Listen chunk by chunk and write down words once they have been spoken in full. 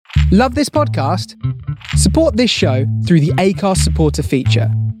Love this podcast? Support this show through the Acast supporter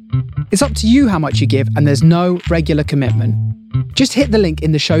feature. It's up to you how much you give, and there's no regular commitment. Just hit the link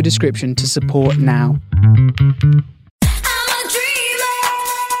in the show description to support now.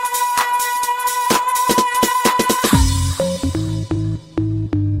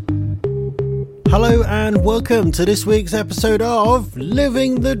 Hello and welcome to this week's episode of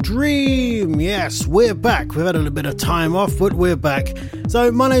Living the Dream. Yes, we're back. We've had a little bit of time off, but we're back.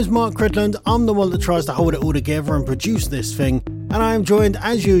 So my name's Mark Cridland. I'm the one that tries to hold it all together and produce this thing. And I am joined,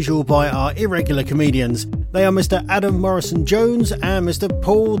 as usual, by our irregular comedians. They are Mr. Adam Morrison-Jones and Mr.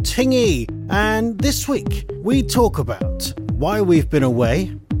 Paul Tingey. And this week, we talk about why we've been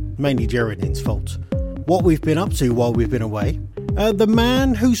away, mainly Geraldine's fault, what we've been up to while we've been away, the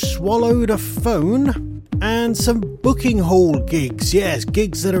man who swallowed a phone, and some booking hall gigs. Yes,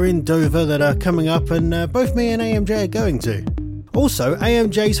 gigs that are in Dover that are coming up, and both me and AMJ are going to. Also,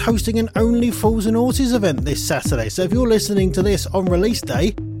 AMJ's hosting an Only Fools and Horses event this Saturday, so if you're listening to this on release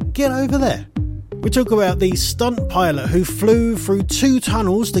day, get over there. We talk about the stunt pilot who flew through 2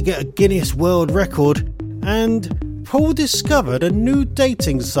 tunnels to get a Guinness World Record, and Paul discovered a new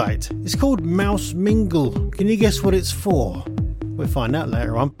dating site. It's called Mouse Mingle. Can you guess what it's for? We'll find out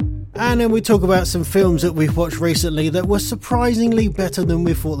later on. And then we talk about some films that we've watched recently that were surprisingly better than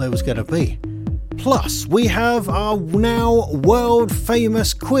we thought they was going to be. Plus, we have our now world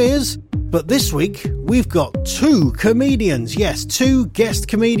famous quiz, but this week we've got 2 comedians. Yes, 2 guest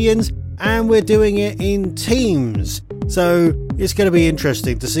comedians, and we're doing it in teams. So it's going to be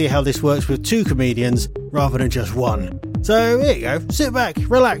interesting to see how this works with 2 comedians rather than just one. So here you go, sit back,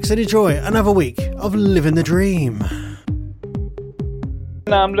 relax and enjoy another week of Living the Dream.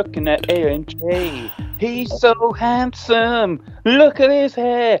 I'm looking at AMJ. He's so handsome. Look at his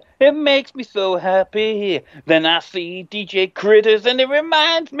hair. It makes me so happy. Then I see DJ Critters and it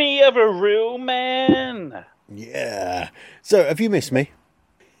reminds me of a real man. Yeah. So, have you missed me?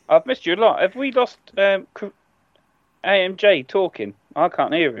 I've missed you a lot. Have we lost AMJ talking? I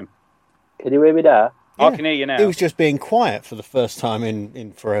can't hear him. Can you hear me now? Yeah. I can hear you now. He was just being quiet for the first time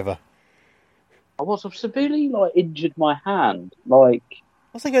in forever. I've severely injured my hand.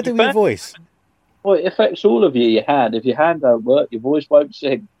 What's that going to do with your voice? Well, it affects all of you, your hand. If your hand don't work, your voice won't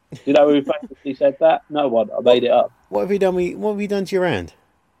sing. You know who famously said that? No one. I made it up. What have you done to your hand?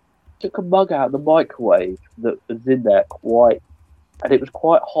 Took a mug out of the microwave that was in there and it was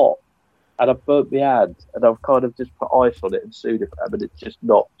quite hot. And I burnt my hand, and I've kind of just put ice on it and Sudafed, and it's just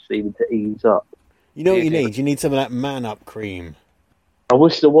not seeming to ease up. You know what you need? You need some of that man-up cream. I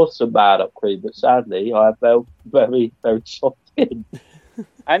wish there was some man-up cream, but sadly, I have very, very soft skin.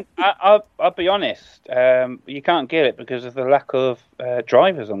 And I'll be honest, you can't get it because of the lack of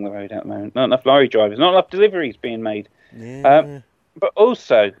drivers on the road at the moment. Not enough lorry drivers, not enough deliveries being made. Yeah. But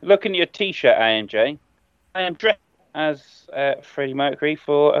also, looking at your T-shirt, AMJ, I am dressed as Freddie Mercury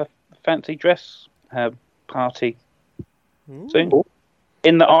for a fancy dress party soon.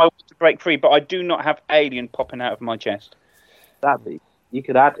 In that I want to break free, but I do not have alien popping out of my chest. Sadly, you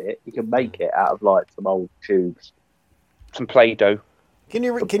could add it. You can make it out of some old tubes. Some Play-Doh. Can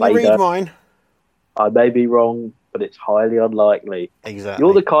you read mine? I may be wrong, but it's highly unlikely. Exactly.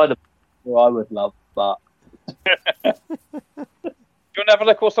 You're the kind of who I would love, but... Do you want to have a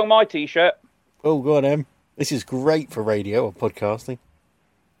look what's on my T-shirt? Oh, go on, Em. This is great for radio or podcasting.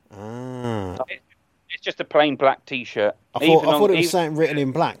 Ah. It's just a plain black T-shirt. I thought it was something written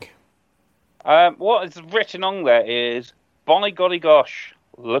in black. What is written on there is, Bonnie Golly Gosh,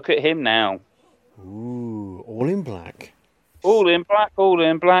 look at him now. Ooh, all in black. All in black, all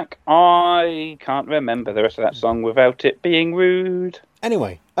in black. I can't remember the rest of that song without it being rude.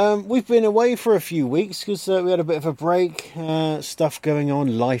 Anyway, we've been away for a few weeks because we had a bit of a break. Stuff going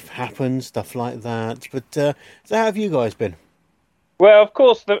on, life happens, stuff like that. But so how have you guys been? Well, of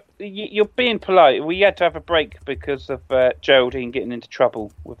course, you're being polite. We had to have a break because of Geraldine getting into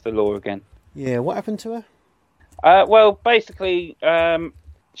trouble with the law again. Yeah, what happened to her? Well, basically,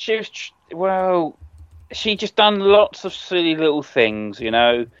 she just done lots of silly little things, you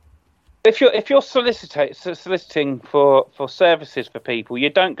know. If you're soliciting for services for people, you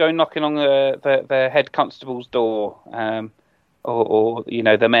don't go knocking on the head constable's door, or you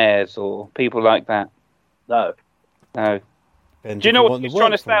know, the mayor's or people like that. No. Do you know what he's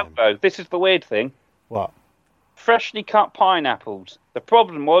trying to sell though? This is the weird thing. What? Freshly cut pineapples. The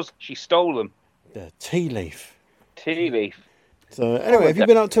problem was she stole them. The tea leaf. So, anyway, have you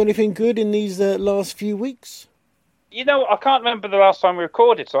been up to anything good in these last few weeks? You know, I can't remember the last time we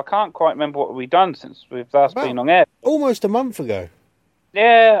recorded, so I can't quite remember what we've done since we've last been on air. Almost a month ago.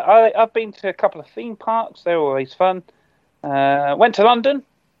 Yeah, I've been to a couple of theme parks. They're always fun. Went to London.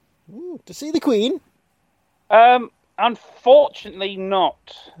 Ooh, to see the Queen? Unfortunately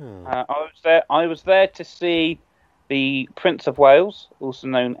not. I was there to see the Prince of Wales, also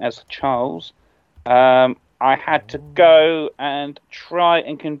known as Charles. I had to go and try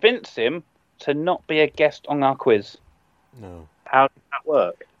and convince him to not be a guest on our quiz. No. How does that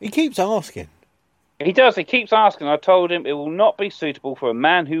work? He keeps asking. He does. He keeps asking. I told him it will not be suitable for a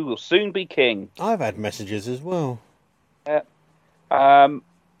man who will soon be king. I've had messages as well.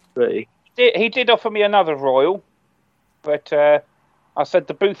 Really? He did offer me another royal, but I said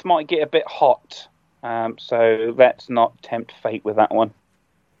the booth might get a bit hot, so let's not tempt fate with that one.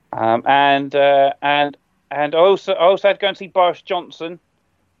 And I also had to go and see Boris Johnson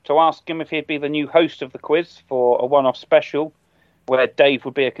to ask him if he'd be the new host of the quiz for a one-off special where Dave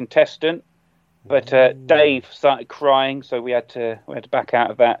would be a contestant. But Dave started crying, so we had to back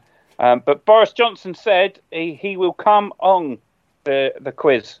out of that. But Boris Johnson said he will come on the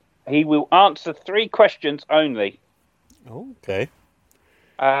quiz. He will answer 3 questions only. Okay.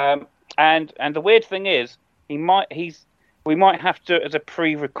 And the weird thing is, we might have to as a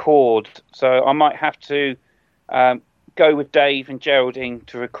pre-record. So I might have to go with Dave and Geraldine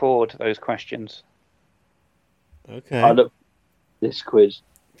to record those questions. Okay. I look this quiz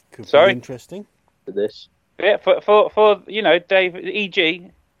Could Sorry? be interesting. for this. Yeah, for Dave,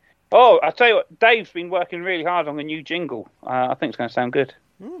 E.G. Oh, I tell you what, Dave's been working really hard on a new jingle. I think it's going to sound good.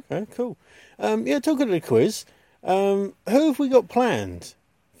 Okay, cool. Talking of the quiz, who have we got planned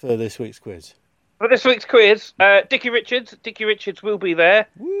for this week's quiz? For this week's quiz, Dickie Richards. Dickie Richards will be there.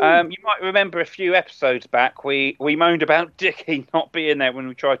 You might remember a few episodes back, we moaned about Dickie not being there when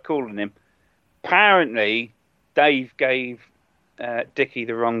we tried calling him. Apparently, Dave gave Dickie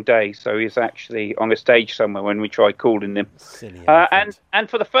the wrong day, so he's actually on a stage somewhere when we tried calling him. Silly And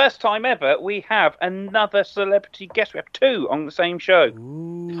for the first time ever, we have another celebrity guest. We have 2 on the same show.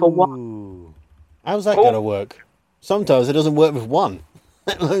 Ooh. For what? How's that going to work? Sometimes it doesn't work with one,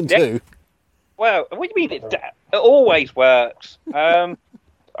 let alone 2. Well, what do you mean it always works? I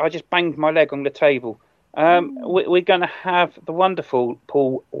just banged my leg on the table. We're going to have the wonderful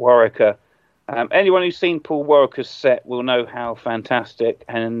Paul Warwicker. Anyone who's seen Paul Warwicker's set will know how fantastic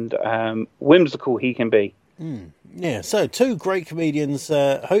and whimsical he can be. Yeah, so 2 great comedians.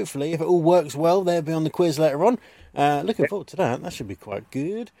 Hopefully, if it all works well, they'll be on the quiz later on. Looking forward to that. That should be quite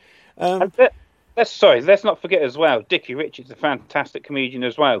good. Let's not forget as well, Dickie Richards is a fantastic comedian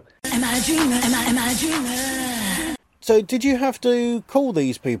as well. Am I a dreamer? Am I a dreamer? So, did you have to call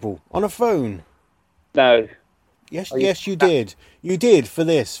these people on a phone? No. Yes, you did. You did for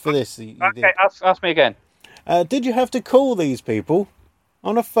this. You Okay, did. ask me again. Did you have to call these people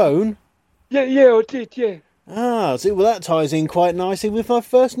on a phone? Yeah, I did, yeah. See, well, that ties in quite nicely with my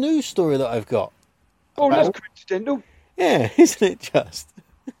first news story that I've got. Oh, that's coincidental. Yeah, isn't it just?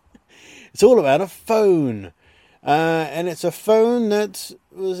 It's all about a phone. And it's a phone that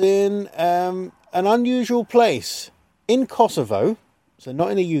was in an unusual place in Kosovo. So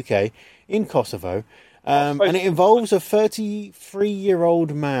not in the UK, in Kosovo. And it involves a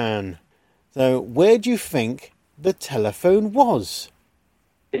 33-year-old man. So where do you think the telephone was?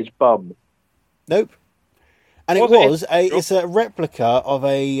 His bum. Nope. And it's a replica of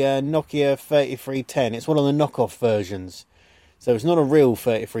a Nokia 3310. It's one of the knockoff versions. So it's not a real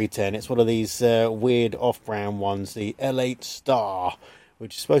 3310. It's one of these weird off-brand ones, the L8 Star,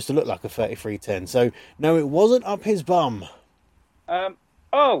 which is supposed to look like a 3310. So, no, it wasn't up his bum.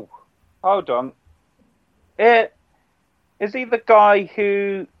 Oh, hold on. Is he the guy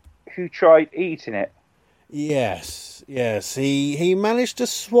who tried eating it? Yes. He managed to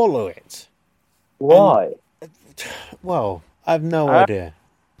swallow it. Why? Well, I have no idea.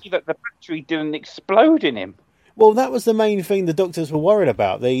 That the battery didn't explode in him. Well, that was the main thing the doctors were worried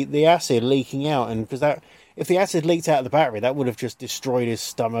about, the acid leaking out, and because if the acid leaked out of the battery, that would have just destroyed his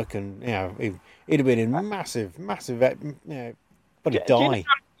stomach, and he'd have been in massive, but he'd die.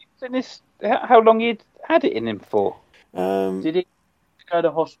 How long he'd had it in him for? Did he go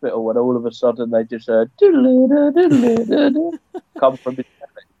to hospital when all of a sudden they just come from his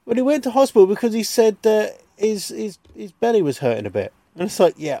belly? Well, he went to hospital because he said that his belly was hurting a bit, and it's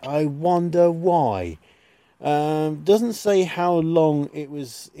like, yeah, I wonder why. Doesn't say how long it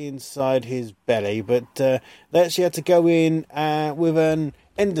was inside his belly, but they actually had to go in with an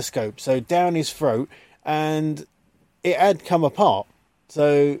endoscope, so down his throat, and it had come apart.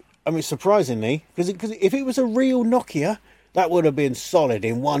 So, I mean, surprisingly, because if it was a real Nokia, that would have been solid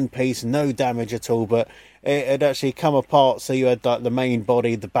in one piece, no damage at all, but it had actually come apart, so you had like the main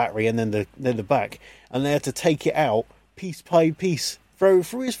body, the battery, and then the back, and they had to take it out piece by piece through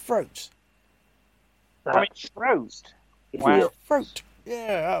his throat. From his throat. Wow. Throat.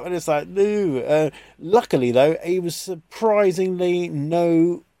 Yeah, and it's like, no. Luckily, though, he was surprisingly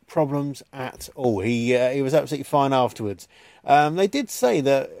no problems at all. He was absolutely fine afterwards. They did say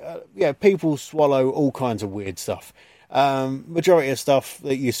that, people swallow all kinds of weird stuff. Majority of stuff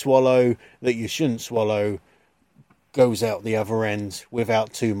that you swallow that you shouldn't swallow goes out the other end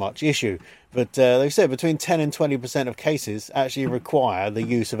without too much issue. But they said between 10 and 20% of cases actually require the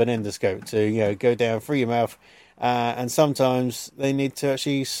use of an endoscope to, go down through your mouth. And sometimes they need to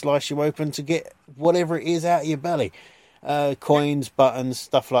actually slice you open to get whatever it is out of your belly. Coins, buttons,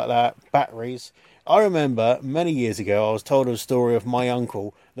 stuff like that, batteries. I remember many years ago I was told a story of my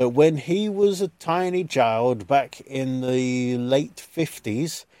uncle that when he was a tiny child back in the late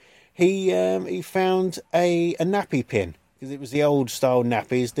 50s, he found a nappy pin, because it was the old style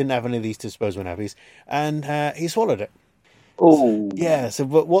nappies, didn't have any of these disposable nappies, and he swallowed it. Oh. Yeah, so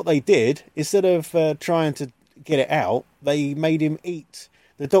but what they did, instead of trying to get it out, they made him eat.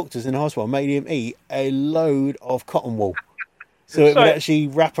 The doctors in the hospital made him eat a load of cotton wool, so it would actually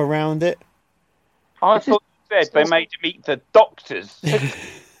wrap around it. I thought you said they made him eat the doctors. Now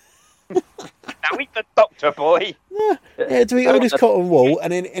eat the doctor, boy. Yeah, to eat all this cotton wool,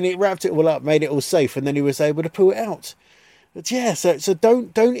 and it wrapped it all up, made it all safe, and then he was able to pull it out. But yeah, so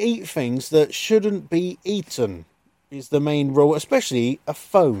don't eat things that shouldn't be eaten is the main rule, especially a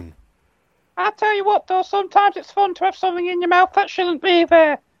phone. I tell you what, though, sometimes it's fun to have something in your mouth that shouldn't be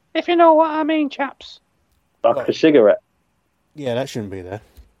there, if you know what I mean, chaps. Like a cigarette. Yeah, that shouldn't be there.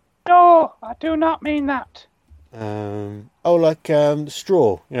 No, I do not mean that.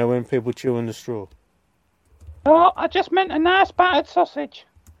 Straw. When people chew on the straw. No, I just meant a nice battered sausage.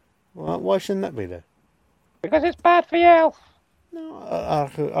 Well, why shouldn't that be there? Because it's bad for your health. No,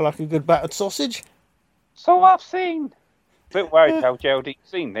 I like a good battered sausage. So I've seen. Bit worried how Geraldine's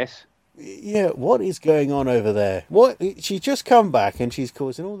seen this. Yeah, what is going on over there? She's just come back and she's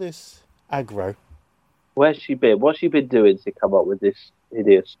causing all this aggro. Where's she been? What's she been doing to come up with this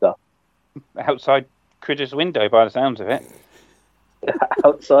idiot stuff? Outside Critter's window, by the sounds of it.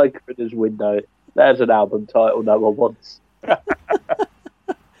 Outside Critter's window. There's an album title no one wants. If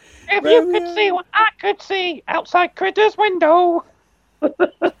you could see what I could see outside Critter's window. Am I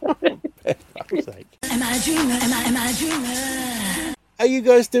a dreamer? Am I a dreamer? Are you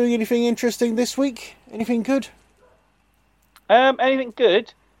guys doing anything interesting this week? Anything good? Anything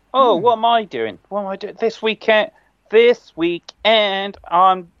good? Oh, what am I doing? What am I doing this weekend? This weekend,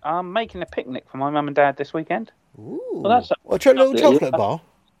 I'm making a picnic for my mum and dad this weekend. Ooh. Well, that's a little chocolate bar.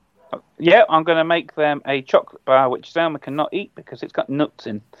 Yeah, I'm going to make them a chocolate bar, which Selma cannot eat because it's got nuts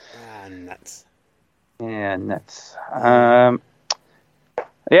in. Ah, nuts. Yeah, nuts.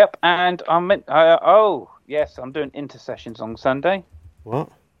 Yep, and I'm doing intercessions on Sunday.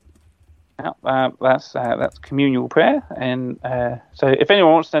 What? Yep, that's communal prayer, and so if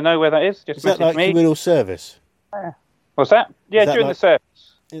anyone wants to know where that is, just Is that message like me. communal service? What's that? Yeah, during the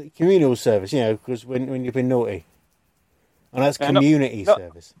service. Communal service, because when you've been naughty. And that's community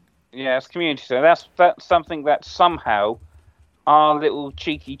service. Yeah, it's community service. That's something that somehow our little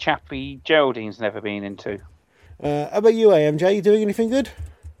cheeky chappy Geraldine's never been into. How about you, AMJ? You doing anything good?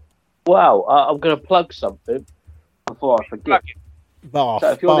 Wow, I'm going to plug something before I forget.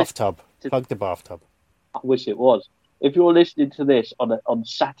 Bathtub. Plug the bathtub. I wish it was. If you're listening to this on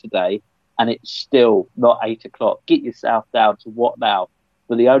Saturday and it's still not 8 o'clock, get yourself down to What Now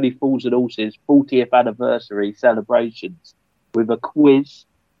for the Only Fools and Horses 40th anniversary celebrations with a quiz.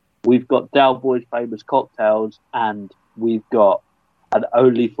 We've got Dale Boy's famous cocktails, and we've got an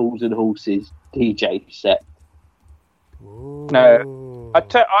Only Fools and Horses DJ set. Ooh. No,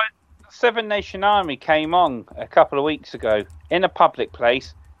 Seven Nation Army came on a couple of weeks ago in a public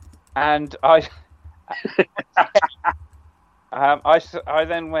place, and I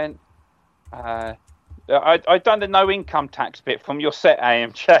then went. I'd done the no income tax bit from your set,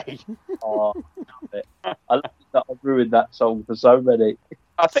 AMJ. Oh, I love that. I've ruined that song for so many.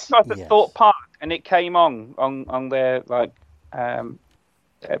 I think I was at Thorpe Park, and it came on their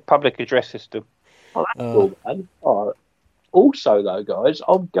public address system. Oh, that's cool, man. Oh. Also, though, guys,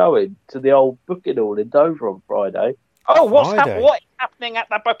 I'm going to the old booking hall in Dover on Friday. Oh, what is happening at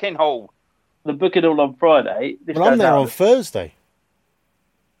the booking hall? The booking hall on Friday. I'm there on Thursday.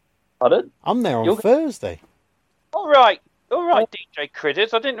 Pardon? I'm there on Thursday. All right, DJ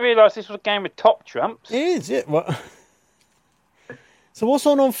Critters. I didn't realise this was a game of top trumps. It is, yeah. What? So what's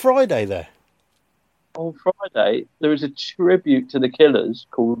on Friday there? On Friday, there is a tribute to the Killers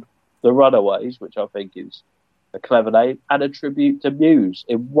called The Runaways, which I think is a clever name, and a tribute to Muse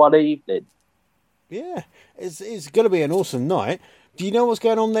in one evening. Yeah, it's going to be an awesome night. Do you know what's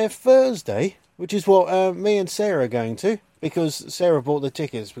going on there Thursday? Which is what me and Sarah are going to. because Sarah bought the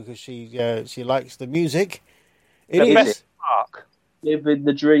tickets because she likes the music. It The is. best park. Live in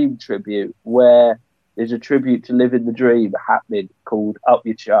the Dream tribute, where there's a tribute to Live in the Dream happening called Up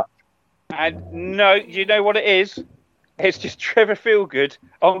Your Chuff. And no, you know what it is? It's just Trevor Feelgood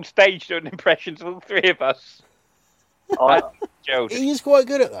on stage doing impressions of all three of us. I, Gerald. He is quite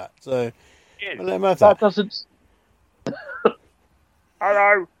good at that. So He is. I'll let him have that that. doesn't.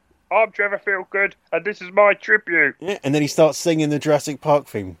 Hello, I'm Trevor Feelgood, and this is my tribute. Yeah, and then he starts singing the Jurassic Park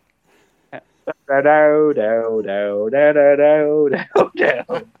theme. I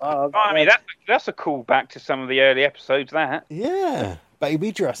mean, that's a callback to some of the early episodes. That. Yeah,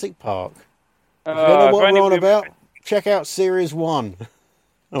 baby Jurassic Park. If you Oh, don't know if what only we're on we- about, check out Series 1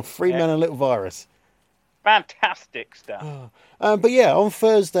 of Three Yeah. Men and a Little Virus. Fantastic stuff. But yeah, on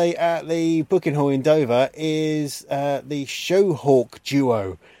Thursday at the Booking Hall in Dover is the Showhawk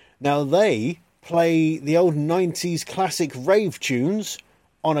duo. Now they play the old 90s classic rave tunes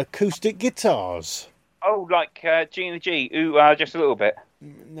on acoustic guitars. Oh, like Gina G. Ooh, just a little bit.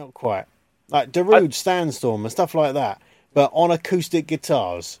 Not quite. Like Darude, Sandstorm and stuff like that, but on acoustic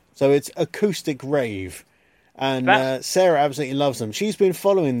guitars. So it's acoustic rave. And That's- Sarah absolutely loves them. She's been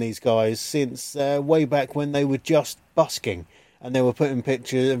following these guys since way back when they were just busking. And they were putting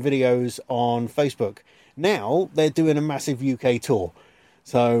pictures and videos on Facebook. Now they're doing a massive UK tour.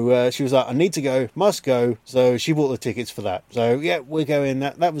 So she was like, I need to go, must go. So she bought the tickets for that. So yeah, we're going.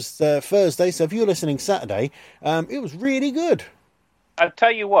 That was Thursday. So if you're listening Saturday, it was really good. I'll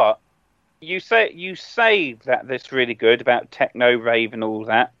tell you what. You say that that's really good about techno rave and all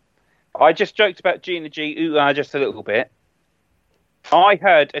that. I just joked about Gina G. Ooh, just a little bit. I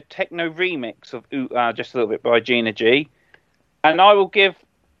heard a techno remix of Ooh, just a little bit by Gina G. And I will give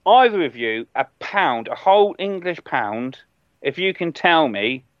either of you £1, a whole English pound, if you can tell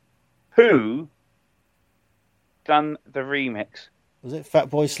me who done the remix. Was it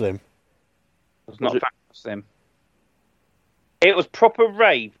Fatboy Slim? It was not Fat Slim. It was proper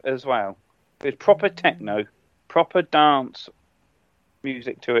rave as well. It was proper techno, proper dance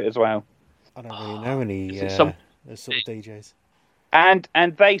music to it as well. I don't really know any Is it some- those sort of DJs. And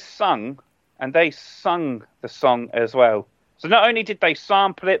they sung the song as well. So not only did they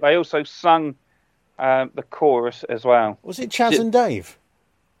sample it, they also sung the chorus as well. Was it Chaz and Dave?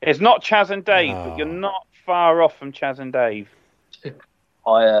 It's not Chaz and Dave, Oh. but you're not far off from Chaz and Dave.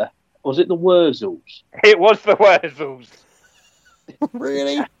 Was it the Wurzels? It was the Wurzels.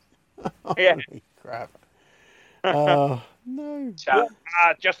 Really? Yeah. Holy crap. Oh, no.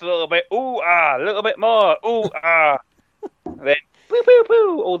 Just a little bit. Ooh, a little bit more. Ooh, then woo, woo,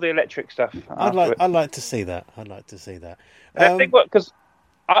 woo, all the electric stuff. I'd like to see that. I'd like to see that. I think because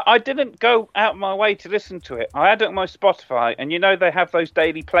I didn't go out my way to listen to it. I had it on my Spotify, and you know they have those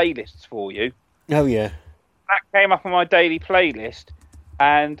daily playlists for you. Oh, yeah. That came up on my daily playlist,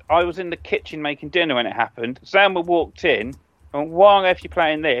 and I was in the kitchen making dinner when it happened. Selma walked in, and why on earth are you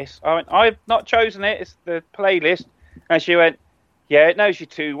playing this? I went, I've not chosen it, it's the playlist. And she went, yeah, it knows you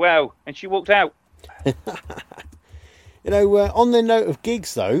too well. And she walked out. You know, on the note of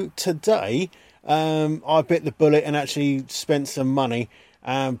gigs, though, today I bit the bullet and actually spent some money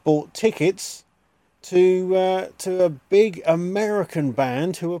and bought tickets to a big American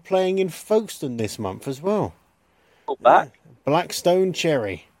band who are playing in Folkestone this month as well. Back? Blackstone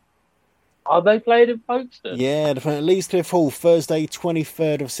Cherry. Are they playing in Folkestone? Yeah, they're playing at Leescliff Hall Thursday,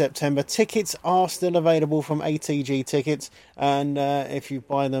 23rd of September. Tickets are still available from ATG Tickets, and if you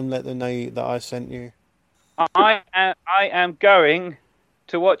buy them, let them know that I sent you. I am going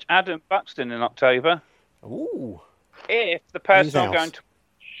to watch Adam Buxton in October. Ooh. If the person Whose I'm house? going to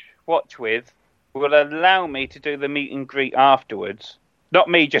watch with will allow me to do the meet and greet afterwards. Not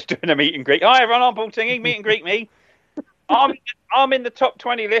me just doing a meet and greet. Hi, everyone, I'm Paul Tingey, meet and greet me. I'm in the top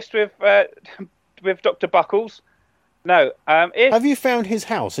 20 list with Dr. Buckles. No, if Have you found his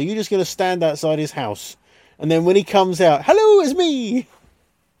house? Are you just going to stand outside his house, and then when he comes out, hello, it's me?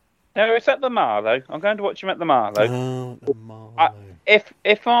 no, it's at the Marlow. I'm going to watch him at the Marlow. Oh, the Marlow.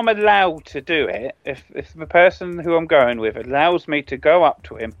 If I'm allowed to do it, if the person who I'm going with allows me to go up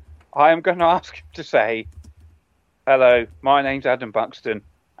to him, I am going to ask him to say, hello, my name's Adam Buxton,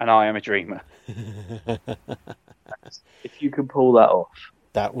 and I am a dreamer. If you can pull that off.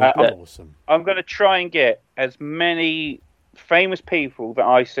 That would be awesome. I'm going to try and get as many famous people that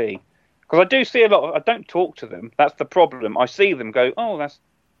I see. Because I do see a lot I don't talk to them. That's the problem. I see them go, oh, that's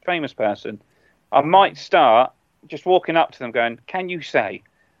a famous person. I might start just walking up to them going, can you say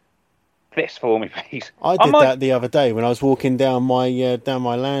this for me, please? I did that the other day when I was walking down my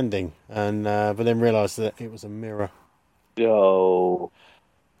landing, and but then realised that it was a mirror. Yo.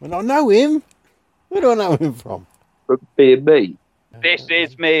 Well, I know him. Where do I know him from? for being me. This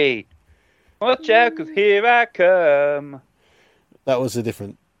is me. Watch out, 'cause here I come. That was a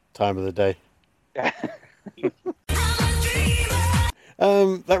different time of the day.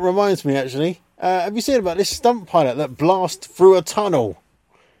 That reminds me, actually. Have you seen about this stunt pilot that blasts through a tunnel?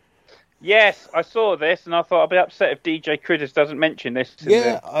 Yes, I saw this, and I thought I'd be upset if DJ Critters doesn't mention this.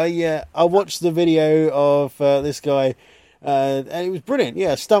 I watched the video of this guy, and it was brilliant.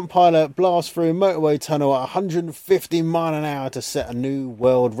 Yeah, stunt pilot blasts through a motorway tunnel at 150 mile an hour to set a new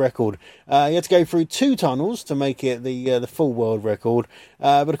world record. He had to go through 2 tunnels to make it the full world record,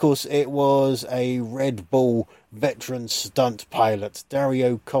 but of course it was a Red Bull veteran stunt pilot,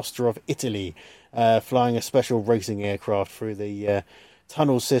 Dario Costa of Italy, flying a special racing aircraft through the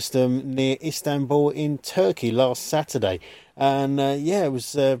tunnel system near Istanbul in Turkey last Saturday. And it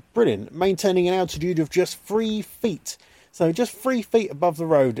was brilliant, maintaining an altitude of just 3 feet. So just 3 feet above the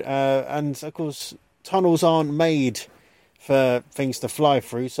road. And of course, tunnels aren't made for things to fly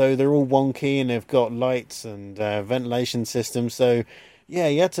through, so they're all wonky and they've got lights and ventilation systems. So yeah,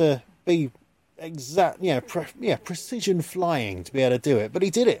 you had to be precision flying to be able to do it. But he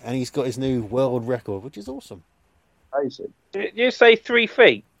did it, and he's got his new world record, which is awesome. Amazing. Did you say 3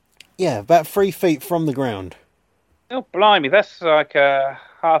 feet? Yeah, about 3 feet from the ground. Oh, blimey, that's like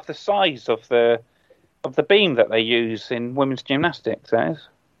half the size of the beam that they use in women's gymnastics, that is.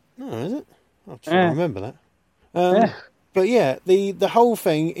 Oh, is it? I'm trying to remember that. But yeah, the whole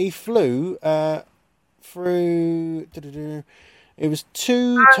thing, he flew through... It was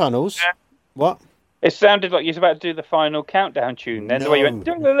 2 tunnels. What? It sounded like you was about to do the final countdown tune then, No. the way you went...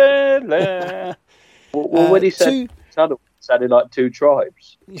 "Doo-la-la-la." Well, when he said tunnel, it sounded like 2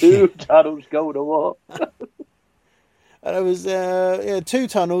 tribes. 2 tunnels going to what? And it was 2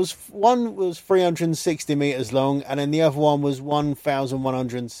 tunnels. One was 360 metres long, and then the other one was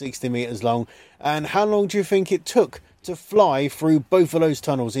 1,160 metres long. And how long do you think it took to fly through both of those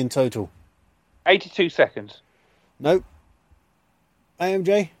tunnels in total? 82 seconds. Nope.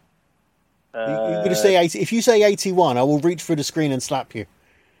 AMJ? You're going to say 80. If you say 81, I will reach through the screen and slap you.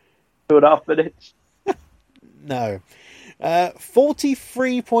 2.5 minutes. No.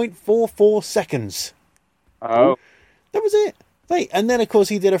 43.44 seconds. Oh. That was it. And then, of course,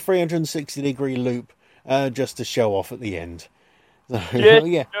 he did a 360-degree loop just to show off at the end. So, Just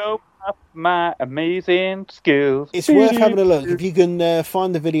yeah. show off my amazing skills. It's worth having a look. If you can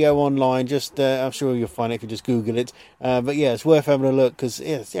find the video online, I'm sure you'll find it if you just Google it. But yeah, it's worth having a look because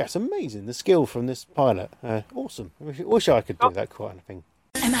it's amazing, the skill from this pilot. Awesome. I wish I could do that kind of thing.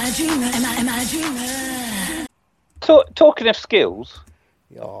 Am I a dreamer? Am I a dreamer? Talking of skills,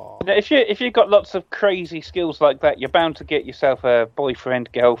 Yeah. if you've got lots of crazy skills like that, you're bound to get yourself a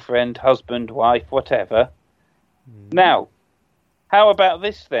boyfriend, girlfriend, husband, wife, whatever. Now, how about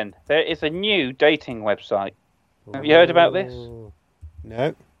this then? There is a new dating website. Have you heard about this?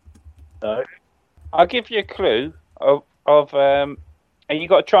 No. No. I'll give you a clue of and you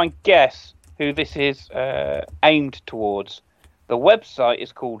got to try and guess who this is aimed towards. The website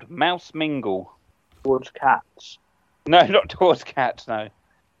is called Mouse Mingle. Towards cats. No, not towards cats. No,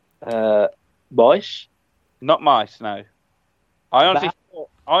 Mice. not mice. No, I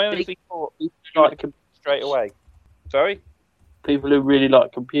honestly thought People like like straight away. Sorry, people who really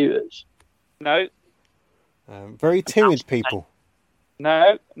like computers. no, Very timid people.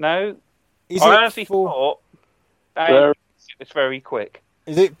 no. Is I it honestly thought it's very quick.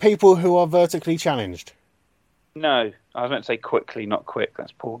 Is it people who are vertically challenged? No, I was meant to say quickly, not quick.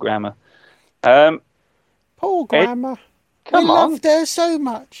 That's poor grammar. Poor grammar. Come we on. loved her so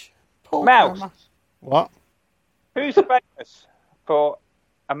much. Poor Mouse. grammar. What? Who's famous for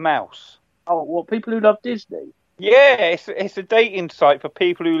a mouse? Oh, well, people who love Disney. Yeah, it's a dating site for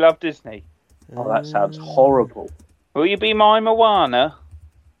people who love Disney. Oh, that sounds horrible. Will you be my Moana?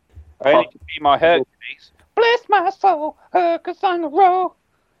 Or you can be my Hercules. Bless my soul, Hercules sang a roll.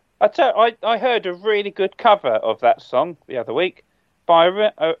 I heard a really good cover of that song the other week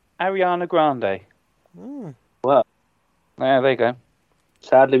by Ariana Grande. Well, Yeah, there you go.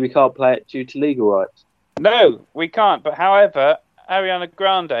 sadly, we can't play it due to legal rights. No, we can't. But however, Ariana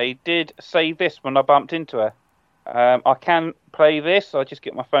Grande did say this when I bumped into her. I can play this. I'll just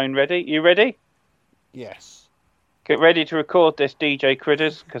get my phone ready. You ready? Yes. Get ready to record this, DJ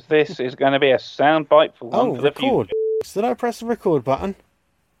Critters, because this is going to be a soundbite for one for the record. future. Did I press the record button?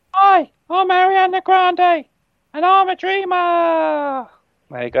 Hi, I'm Ariana Grande, and I'm a dreamer.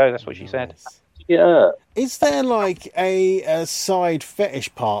 There you go. That's what she said. Nice. Yeah. Is there like a side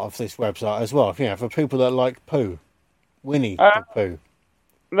fetish part of this website as well? Yeah, for people that like poo. Winnie the Pooh.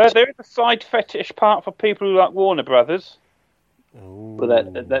 There is a side fetish part for people who like Warner Brothers. Oh.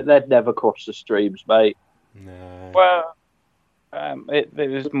 But they'd never cross the streams, mate. No. Well, it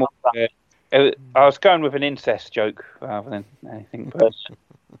was more. I was going with an incest joke rather than anything. But,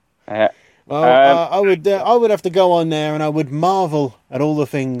 Well, I would have to go on there, and I would marvel at all the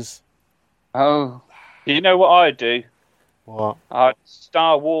things. oh, you know what I'd do? What? I'd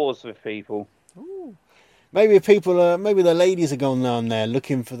Star Wars with people. Ooh. Maybe maybe the ladies are going down there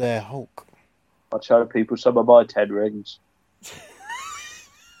looking for their Hulk. I'd show people some of my 10 rings.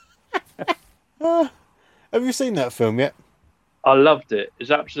 Have you seen that film yet? I loved it.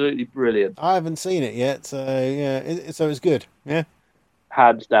 It's absolutely brilliant. I haven't seen it yet, so yeah, so it's good. Yeah.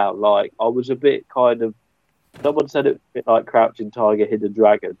 Hands down. Like, I was a bit kind of... Someone said it was a bit like Crouching Tiger, Hidden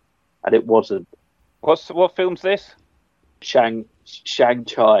Dragon, and it wasn't. What film's this?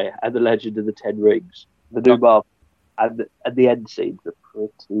 Shang-Chi and the Legend of the Ten Rings. The new Marvel. And the end scenes are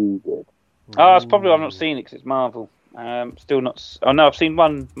pretty good. Oh, it's probably I've not seen it because it's Marvel. Still not... Oh, no, I've seen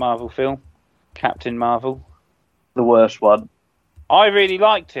one Marvel film. Captain Marvel. The worst one. I really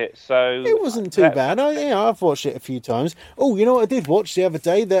liked it, so... It wasn't too bad. I've watched it a few times. Oh, you know what I did watch the other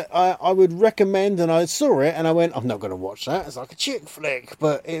day that I would recommend, and I saw it, and I went, I'm not going to watch that. It's like a chick flick,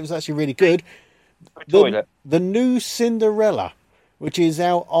 but it was actually really good. The new Cinderella, which is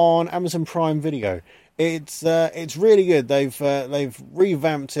out on Amazon Prime Video. It's really good. They've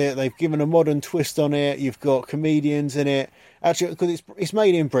revamped it. They've given a modern twist on it. You've got comedians in it. Actually, because it's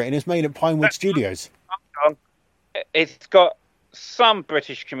made in Britain. It's made at Pinewood Studios. It's got some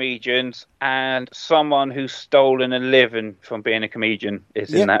British comedians and someone who's stolen a living from being a comedian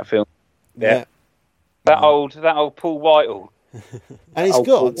is in that film. Yeah. That old Paul Whitehall. And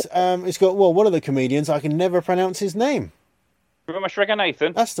it's got one of the comedians, I can never pronounce his name. Ramesh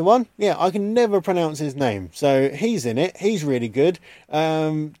Ranganathan? That's the one. Yeah, I can never pronounce his name. So he's in it. He's really good.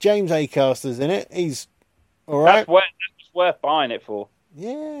 James Acaster's in it. He's all right. That's worth buying it for.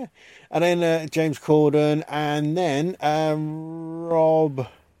 Yeah. And then James Corden, and then Rob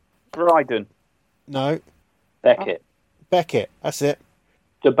Brydon. No. Beckett. That's it.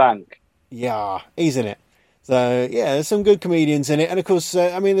 The Bank. Yeah, he's in it. So yeah, there's some good comedians in it, and of course,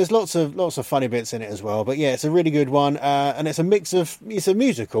 there's lots of funny bits in it as well. But yeah, it's a really good one, and it's a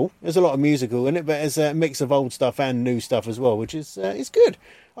musical. There's a lot of musical in it, but it's a mix of old stuff and new stuff as well, which is it's good.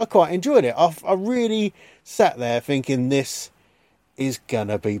 I quite enjoyed it. I really sat there thinking this is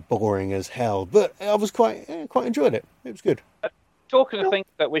gonna be boring as hell, but I was quite enjoyed it. It was good. Talking of things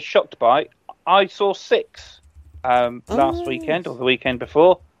that we're shocked by, I saw Six last weekend or the weekend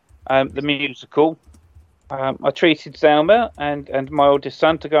before, the musical. I treated Zelma and my oldest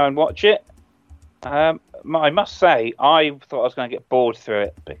son to go and watch it. I must say, I thought I was going to get bored through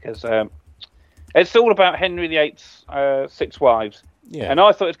it because it's all about Henry VIII's 6 wives. Yeah. And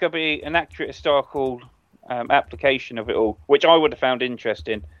I thought it was going to be an accurate historical application of it all, which I would have found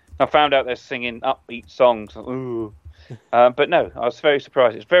interesting. I found out they're singing upbeat songs. Ooh. But no, I was very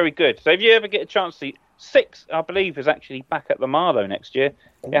surprised. It's very good. So if you ever get a chance to see Six, I believe, is actually back at the Marlow next year.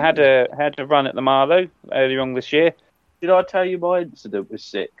 It had a run at the Marlow earlier on this year. Did I tell you my incident with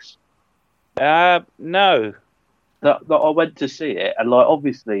Six? No. That I went to see it, and like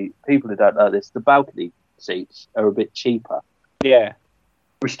obviously, people who don't know this, the balcony seats are a bit cheaper. Yeah.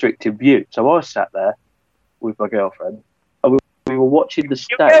 Restricted view. So I sat there with my girlfriend, and we were watching the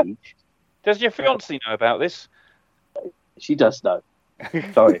stage. Does your fiancée know about this? She does know.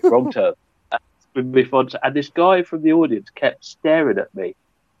 Sorry, wrong term. And this guy from the audience kept staring at me,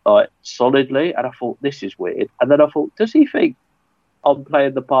 like solidly, and I thought, this is weird. And then I thought, does he think I'm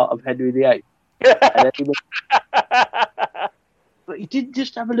playing the part of Henry VIII? And then but he didn't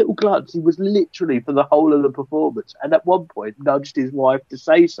just have a little glance. He was literally for the whole of the performance. And at one point, nudged his wife to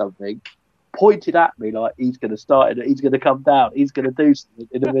say something, pointed at me like he's going to start it, he's going to come down, he's going to do something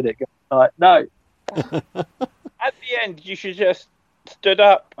in a minute. Like, no. At the end, you should just stood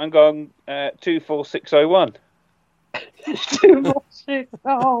up and gone 24601.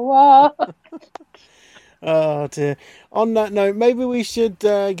 24601. Oh dear. On that note, maybe we should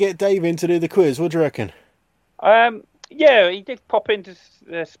get Dave in to do the quiz. What do you reckon? Yeah, he did pop in to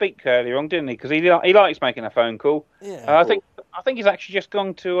speak earlier on, didn't he? Because he likes making a phone call. Yeah. I think he's actually just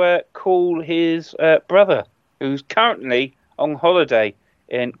gone to call his brother, who's currently on holiday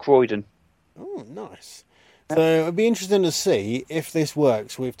in Croydon. Oh, nice. So it'd be interesting to see if this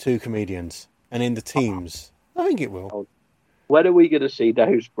works with 2 comedians and in the teams. I think it will. When are we going to see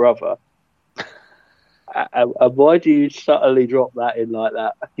Dave's brother? And why do you subtly drop that in like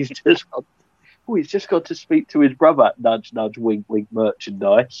that? He's just got to speak to his brother. Nudge, nudge, wink, wink,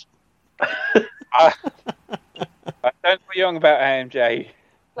 merchandise. I don't know young about AMJ.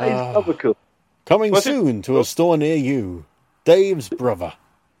 Dave's brother cool. Coming soon to a store near you. Dave's brother.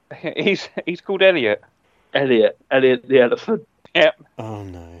 He's called Elliot. Elliot the elephant. Yep. Oh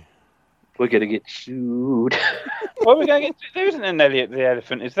no. We're gonna get sued. What are we going to get to? There isn't an Elliot the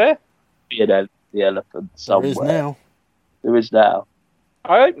elephant, is there? Be an Elliot the elephant somewhere. There is now. There is now.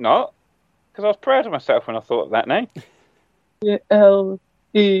 I hope not, because I was proud of myself when I thought of that name. Yeah, Ellie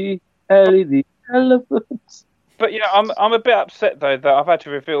the elephant. But yeah, I'm a bit upset though that I've had to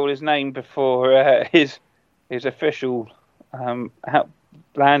reveal his name before his official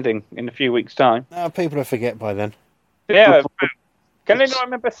landing in a few weeks' time. People will forget by then. Yeah. Can anyone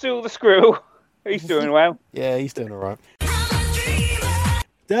remember Sewell the Squirrel? He's doing well. Yeah, he's doing all right.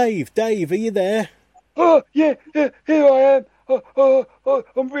 Dave, are you there? Oh, yeah, here I am.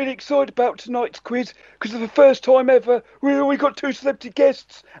 I'm really excited about tonight's quiz because for the first time ever, we got 2 celebrity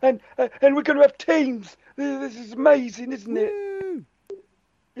guests and we're going to have teams. This is amazing, isn't it? Woo!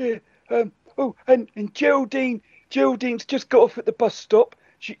 Yeah. And Geraldine's just got off at the bus stop.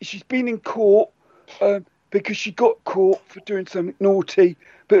 She's been in court because she got caught for doing something naughty,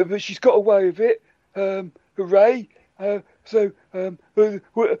 but she's got away with it. Hooray! So I've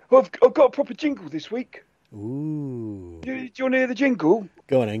got a proper jingle this week. Ooh. Do you want to hear the jingle?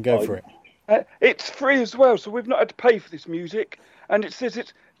 Go on then, go for it. It's free as well, so we've not had to pay for this music. And it says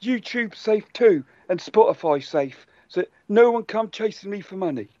it's YouTube safe too, and Spotify safe, so no one come chasing me for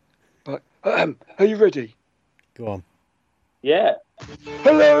money. But are you ready? Go on. Yeah.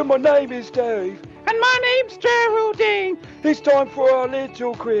 Hello, my name is Dave. And my name's Geraldine. It's time for our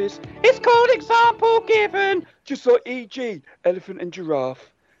little quiz. It's called Example Given. Just like E.G., elephant and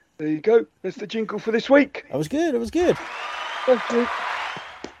giraffe. There you go. That's the jingle for this week. That was good. Thank you.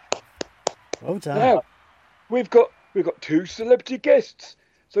 Well done. Now, we've got 2 celebrity guests.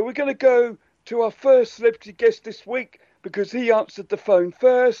 So we're going to go to our first celebrity guest this week because he answered the phone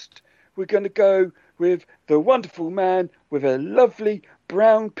first. We're going to go with the wonderful man with a lovely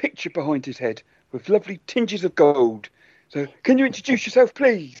brown picture behind his head with lovely tinges of gold. So can you introduce yourself,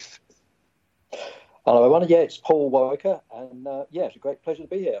 please? Hello, everyone. Yeah, it's Paul Warwicker, and yeah, it's a great pleasure to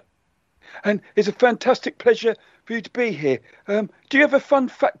be here. And it's a fantastic pleasure for you to be here. Do you have a fun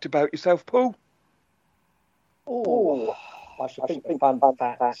fact about yourself, Paul? Oh, I should think the fun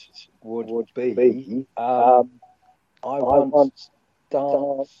fact would be I once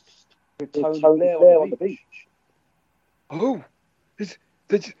danced with Tony Blair on the beach. Oh, this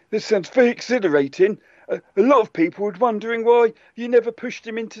sounds very exhilarating. A lot of people were wondering why you never pushed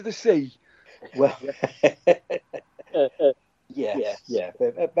him into the sea. Well, yeah.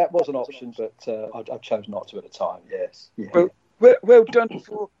 That was an option, but I chose not to at the time. Yes. Yeah. Well done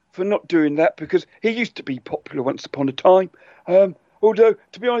for not doing that, because he used to be popular once upon a time. Although,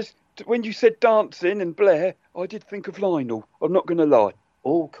 to be honest, when you said dancing and Blair, I did think of Lionel. I'm not going to lie.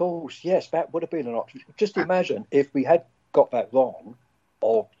 Oh, of course, yes, that would have been an option. Just imagine if we had got that wrong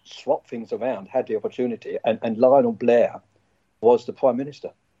or swapped things around, had the opportunity, and Lionel Blair was the Prime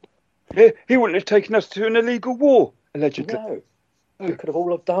Minister. Yeah, he wouldn't have taken us to an illegal war, allegedly. No, we could have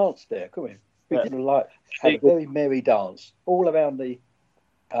all have danced there, couldn't we? We could have had a very merry dance all around the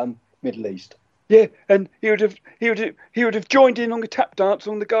Middle East. Yeah, and he would have joined in on the tap dance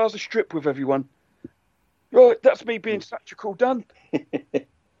on the Gaza Strip with everyone. Right, that's me being satirical done.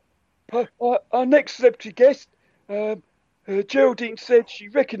 Our next celebrity guest, Geraldine said she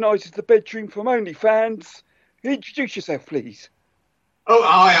recognises the bedroom from OnlyFans. Introduce yourself, please. Oh,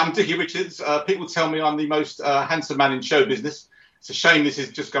 hi, I'm Dickie Richards. People tell me I'm the most handsome man in show business. It's a shame this is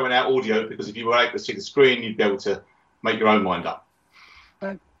just going out audio, because if you were able to see the screen, you'd be able to make your own mind up.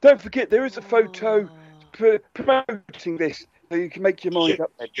 Don't forget, there is a photo promoting this, so you can make your mind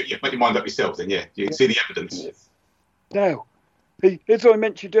up. Yeah, make your mind up yourself then, yeah. You can see the evidence. Now, as I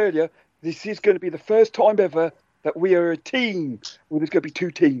mentioned earlier, this is going to be the first time ever that we are a team. Well, there's going to be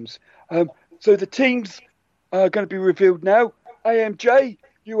 2 teams. So the teams are going to be revealed now. AMJ,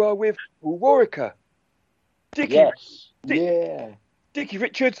 you are with Paul Warwicker. Dickie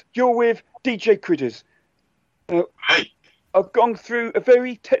Richards, you're with DJ Critters. Hey. I've gone through a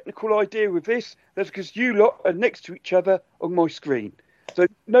very technical idea with this. That's because you lot are next to each other on my screen. So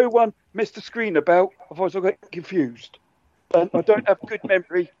no one messed the screen about, otherwise I'll get confused. And I don't have good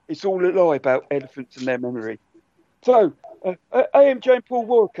memory. It's all a lie about elephants and their memory. So, AMJ and Paul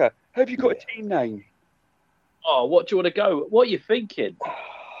Walker, have you got a team name? Oh, what do you want to go? What are you thinking?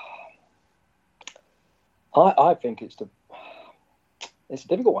 I think it's a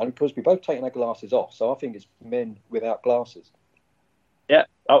difficult one, because we've both taken our glasses off, so I think it's Men Without Glasses. Yeah,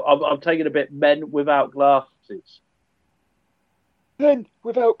 I'm taking a bit Men Without Glasses. Men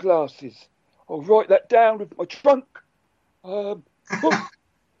Without Glasses. I'll write that down with my trunk.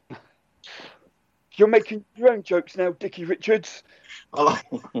 You're making your own jokes now, Dickie Richards. As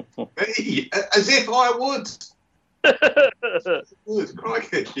if I would. Good,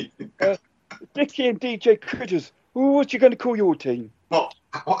 crikey. Dickie and DJ Critters. What you going to call your team? What?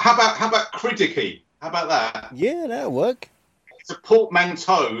 How about Cridicky? How about that? Yeah, that'll work. It's a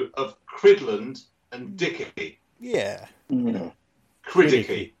portmanteau of Cridland and Dicky. Yeah.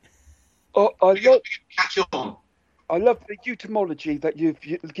 Cridicky. I love Catch on. I love the etymology that you've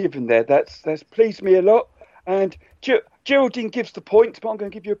given there. That's pleased me a lot. And Geraldine gives the points, but I'm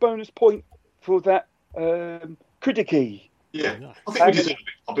going to give you a bonus point for that Cridicky. Yeah, I think we deserve it.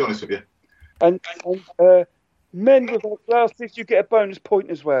 I'll be honest with you. And Men Without Glasses, you get a bonus point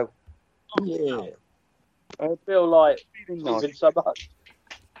as well. Yeah. I feel like Feeling losing nice. so much.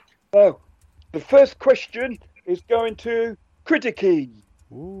 So, the first question is going to Cridicky.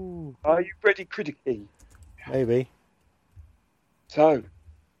 Ooh, Are you ready, Cridicky? maybe. So,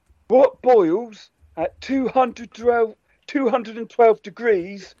 what boils at 212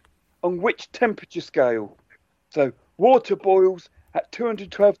 degrees on which temperature scale? So, water boils at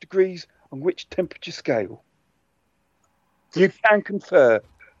 212 degrees on which temperature scale? You can confer.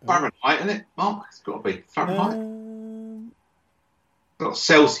 Fahrenheit, isn't it, Mark? It's got to be Fahrenheit. Um, Not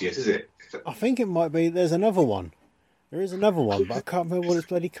Celsius, is it? I think it might be. There's another one. There is another one, but I can't remember what it's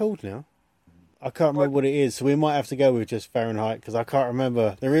bloody called now. I can't remember what it is, so we might have to go with just Fahrenheit because I can't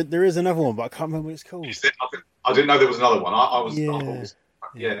remember. There is another one, but I can't remember what it's called. I didn't know there was another one. I was. Yeah. I thought it was,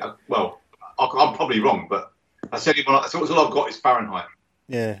 well, I'm probably wrong, but I said that's all I've got is Fahrenheit.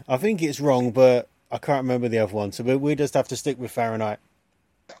 Yeah, I think it's wrong, but I can't remember the other one, so we just have to stick with Fahrenheit.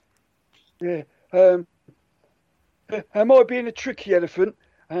 Yeah. Am I being a tricky elephant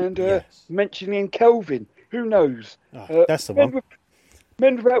and Yes. mentioning Kelvin? Who knows? Oh, that's the one.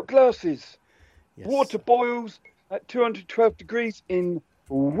 Men Without Glasses. Yes. Water boils at 212 degrees in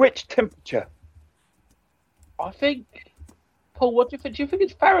which temperature? I think, Paul, what do you think? Do you think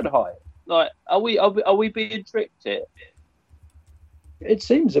it's Fahrenheit? Like, are we being tricked here? It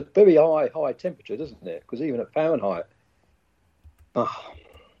seems a very high temperature, doesn't it? Because even at Fahrenheit.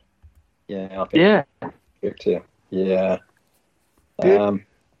 Yeah, I think Yeah. tricked here. Yeah. Do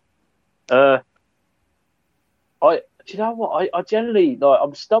you know what? I generally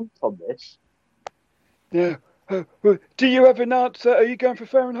I'm stumped on this. Yeah. Do you have an answer? Are you going for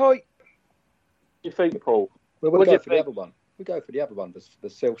Fahrenheit? Do you think, Paul? Well, What we'll do go you for the think? other one. We'll go for the other one, the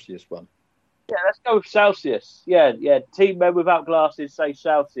Celsius one. Yeah, let's go with Celsius. Yeah. Team Men Without Glasses say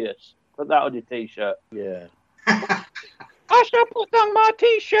Celsius. Put that on your T-shirt. Yeah. I shall put down my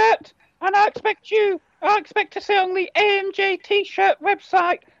T-shirt, and I expect to see on the AMJ T-shirt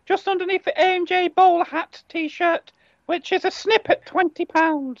website, just underneath the AMJ bowler hat T-shirt, which is a snip at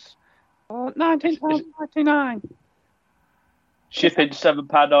 £20, or £19.99. Shipping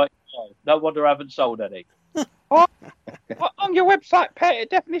 £7.99. No wonder I haven't sold any. Well, on your website, Pet, it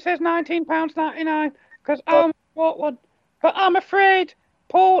definitely says £19.99 because I bought one. But I'm afraid,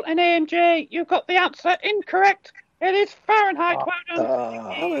 Paul and AMJ, you got the answer incorrect. It is Fahrenheit. Well done.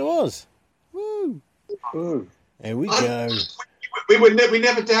 Oh, it was. Woo! Ooh. There we go. We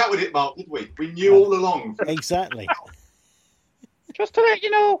never doubted it, Mark, did we? We knew all along. Exactly. Just to let you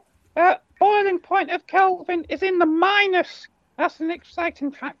know, boiling point of Kelvin is in the minus. That's an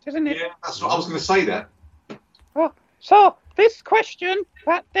exciting fact, isn't it? Yeah, that's what I was going to say there. So this question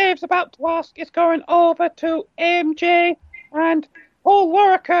that Dave's about to ask is going over to AMJ and Paul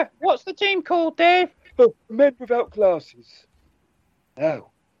Warwicker. What's the team called, Dave? Oh, Men Without Glasses. Now,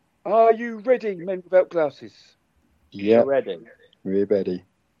 are you ready, Men Without Glasses? Yeah. Ready. We're ready.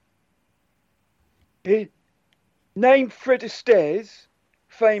 Name Fred Astaire's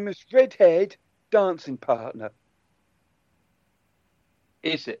famous red-haired dancing partner.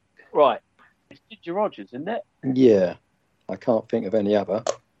 Is it? Right. It's Ginger Rogers, isn't it? Yeah. I can't think of any other.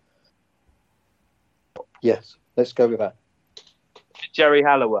 Yes. Let's go with that. Jerry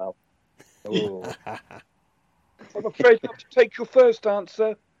Halliwell. Oh. I'm afraid I have to take your first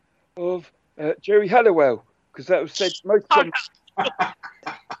answer of Jerry Halliwell, because that was said most times.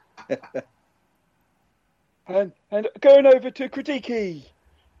 And going over to Cridicky.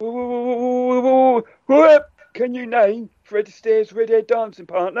 Can you name Fred Astaire's red-haired dancing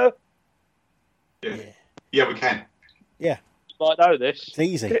partner? Yeah, we can. Yeah, You might know this. it's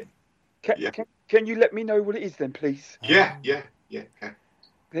easy. Can you let me know what it is then, please? Yeah. Okay.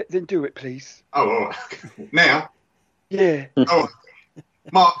 Then do it, please. Oh, all right. Now, Yeah. oh,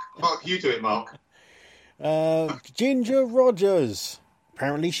 Mark, you do it, Mark. Ginger Rogers.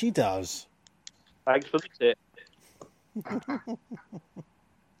 Apparently she does. Thanks for the tip.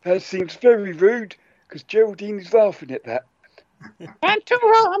 That seems very rude, because Geraldine is laughing at that. And too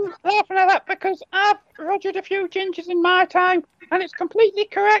right, I'm laughing at that because I've rogered a few gingers in my time, and it's completely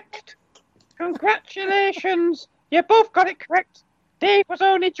correct. Congratulations. You both got it correct. Dave was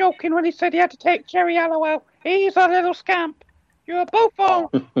only joking when he said he had to take Jerry Halliwell. He's a little scamp. You're both on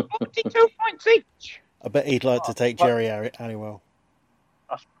 42 points each. I bet he'd like to take Jerry Halliwell.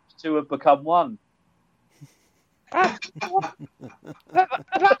 Us two have become one. The last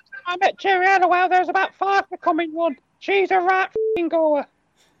time I met Jerry Halliwell, there was about 5 becoming one. She's a right f***ing goer.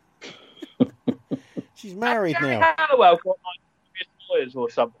 She's married Jerry now. Halliwell got like lawyers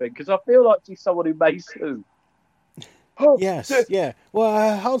or something, because I feel like she's someone who may sue. Yes, yeah. Well,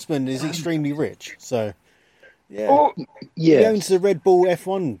 her husband is extremely rich, so yeah. Oh, He owns the Red Bull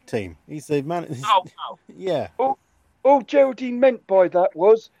F1 team. He's the man. Oh, wow. Yeah. all Geraldine meant by that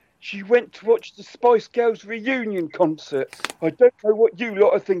was she went to watch the Spice Girls reunion concert. I don't know what you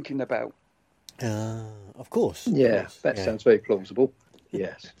lot are thinking about. Of course. Yeah, that sounds very plausible.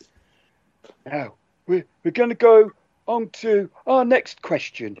 Yes. Now, we're going to go on to our next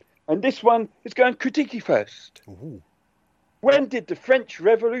question. And this one is going Kritiki first. Ooh. When did the French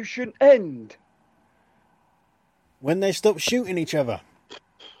Revolution end? When they stopped shooting each other.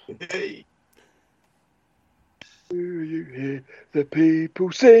 Hey. Do you hear the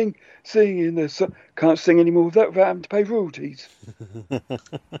people singing the song? Can't sing anymore without having to pay royalties.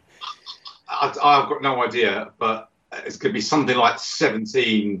 I've got no idea, but it's going to be something like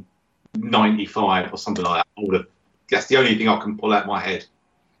 1795 or something like that. That's the only thing I can pull out of my head.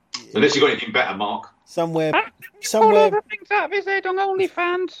 So unless you've got anything better, Mark. Somewhere. All other things out of his head on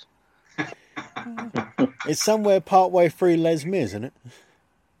OnlyFans. It's somewhere partway through Les Mis, isn't it?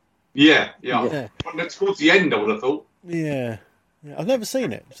 Yeah. Towards the end, I would have thought. Yeah. I've never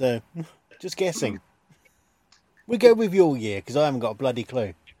seen it, so just guessing. We go with your year, because I haven't got a bloody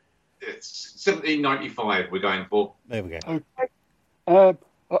clue. It's 1795 we're going for. There we go. Okay. I'll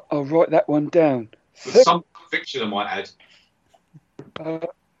write that one down. With some fiction, I might add.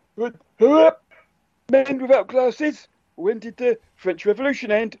 Men without glasses. When did the French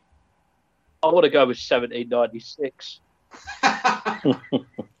Revolution end? I want to go with 1796.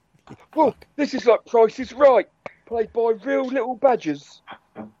 Well, this is like Price is Right, played by real little badgers.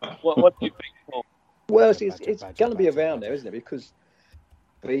 What do you think, Paul? Well, it's going to be around there, isn't it? Because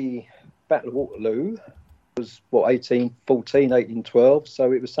the Battle of Waterloo was, 1814, 1812.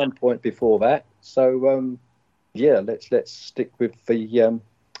 So it was some point before that. So, let's stick with the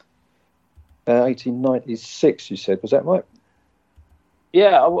 1896, you said. Was that right?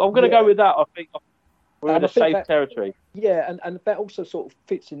 Yeah, I'm going to go with that. I think we're in a safe that, territory. Yeah, and that also sort of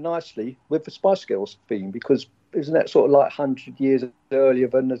fits in nicely with the Spice Girls theme, because isn't that sort of like 100 years earlier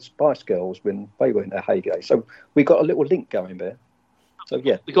than the Spice Girls when they were in their heyday? So we got a little link going there. So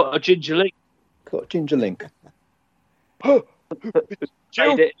yeah, We got a ginger link. got a ginger link.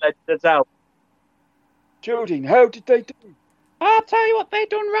 Geraldine, how did they do? I'll tell you what they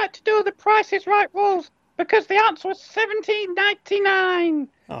done right to do the Price is Right rules, because the answer was 1799.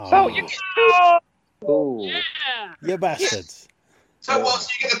 Oh, So you can Oh, you bastards. So what? So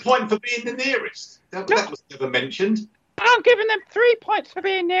you get a point for being the nearest? That was never mentioned. I'm giving them 3 points for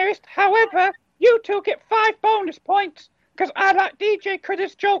being nearest. However, you two get 5 bonus points, because I like DJ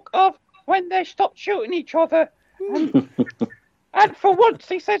Critter's joke of when they stopped shooting each other. And for once,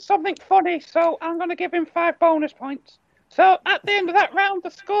 he said something funny, so I'm going to give him 5 bonus points. So at the end of that round,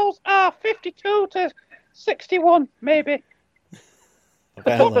 the scores are 52 to 61, maybe.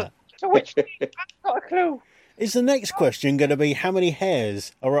 About that. To which team? I've got a clue. Is the next question going to be how many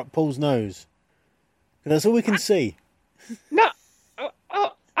hairs are up Paul's nose? 'Cause that's all we can see. No,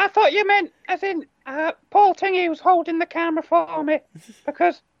 I thought you meant as in Paul Tingy was holding the camera for me,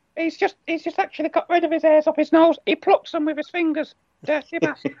 because he's just actually got rid of his hairs off his nose. He plucks them with his fingers. Dirty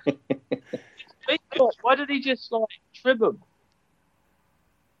bastard. Why did he just trim them?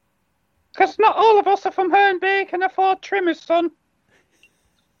 Because not all of us are from Hernby can afford trimmers, son.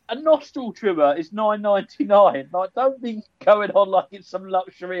 A nostril trimmer is $9.99. Don't be going on like it's some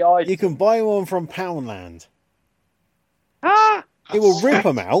luxury item. You can buy one from Poundland. Ah! It will rip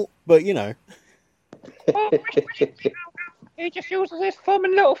them out, but you know. Oh, he just uses his thumb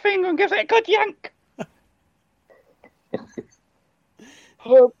and little finger and gives it a good yank.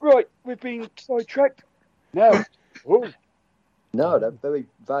 Right, we've been sidetracked. Now, no, they're very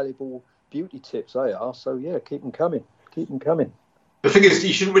valuable beauty tips, they are. So yeah, keep them coming. Keep them coming. The thing is,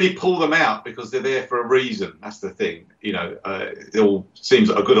 you shouldn't really pull them out because they're there for a reason. That's the thing. You know, it all seems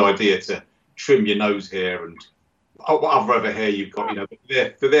like a good idea to trim your nose hair and what other hair you've got. You know,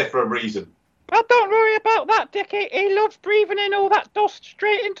 they're there for a reason. Well, don't worry about that, Dickie. He loves breathing in all that dust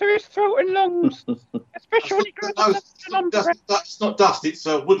straight into his throat and lungs. Especially when he goes That's not dust, it's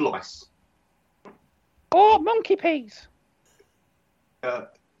wood lice. Or monkey peas.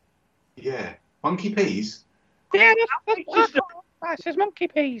 Yeah. Monkey peas? Yeah, that's his monkey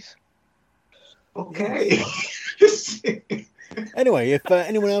peas. Okay. Anyway, if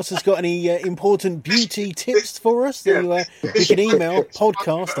anyone else has got any important beauty tips for us, then you can email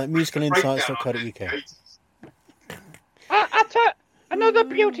podcast@musicalinsights.co.uk. I'll tell another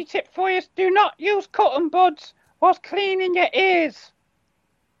beauty tip for you is do not use cotton buds whilst cleaning your ears.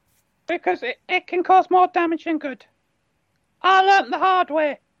 Because it can cause more damage than good. I learnt the hard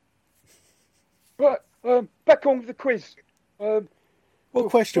way. Right, back on with the quiz. What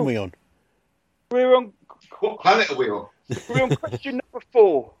question are we on? We're on. What planet are we on? We're on question number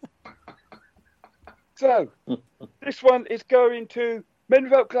 4. So, this one is going to men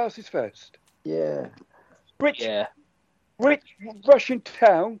without glasses first. Yeah. Which Russian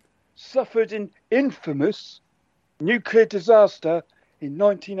town suffered an infamous nuclear disaster in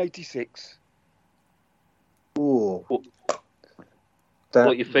 1986? Ooh. What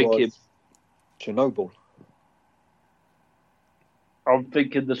That you thinking? was Chernobyl. I'm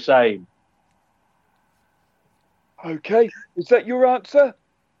thinking the same. Okay, is that your answer?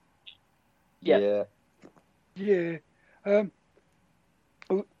 Yeah. Yeah.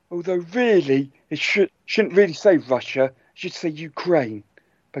 Although really, it shouldn't really say Russia. It should say Ukraine,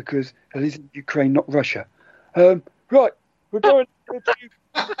 because it isn't Ukraine, not Russia. Right, we're going to...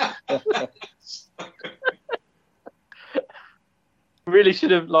 Really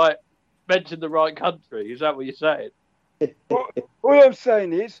should have mentioned the right country. Is that what you're saying? All I'm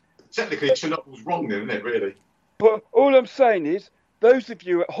saying is... Technically, Chernobyl's wrong then, isn't it, really? But all I'm saying is, those of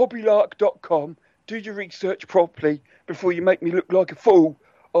you at hobbylark.com, do your research properly before you make me look like a fool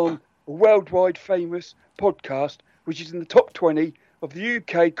on a worldwide famous podcast, which is in the top 20 of the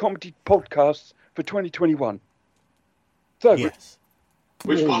UK comedy podcasts for 2021. So, Yes.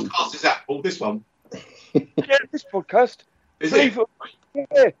 Which podcast is that? Oh, this one. yeah, this podcast. Is it?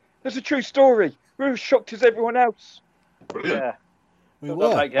 Yeah, that's a true story. We're as shocked as everyone else. Brilliant. Yeah. We Doesn't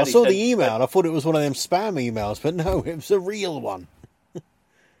were. make I any saw the sense. email and I thought it was one of them spam emails, but no, it was a real one.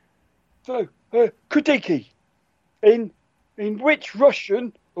 So, Kudiki, in which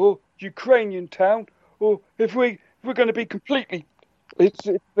Russian or Ukrainian town, or if we're going to be completely, it's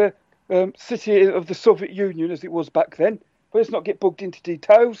the city of the Soviet Union as it was back then, but let's not get bogged into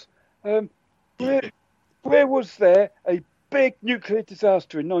details. Where was there a big nuclear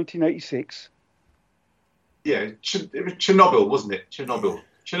disaster in 1986? Yeah, it was Chernobyl, wasn't it? Chernobyl.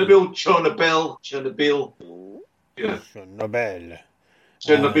 Yeah. Chernobyl.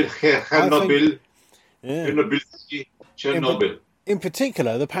 Chernobyl. Yeah. Chernobyl. In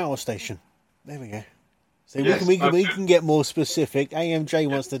particular, the power station. There we go. So Yes, we can get more specific. AMJ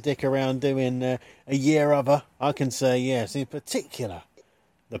wants to dick around doing a year other. I can say yes. In particular,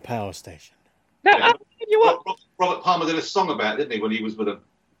 the power station. Now, I'll tell you what. Robert Palmer did a song about it, didn't he, when he was with them?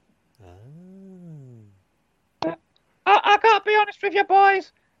 I gotta be honest with you,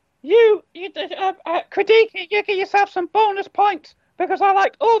 boys. Kudiki, you get yourself some bonus points because I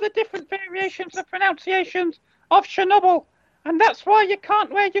liked all the different variations of pronunciations of Chernobyl, and that's why you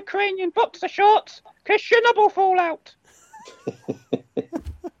can't wear Ukrainian boxer shorts because Chernobyl fall out.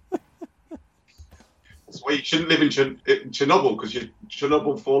 That's why you shouldn't live in Chernobyl, because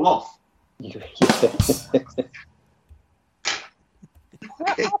Chernobyl fall off.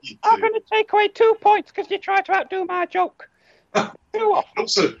 I'm going to take away 2 points because you tried to outdo my joke. And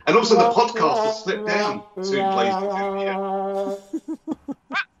also the podcast has slipped down 2 places.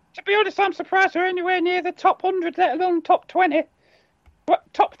 To be honest, I'm surprised we're anywhere near the top 100, let alone top 20. What,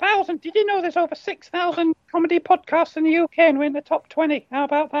 top 1,000? Did you know there's over 6,000 comedy podcasts in the UK and we're in the top 20? How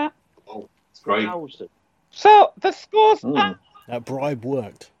about that? Oh, it's great. 1,000. So the scores are That bribe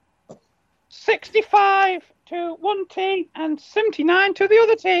worked. 65 to one team and 79 to the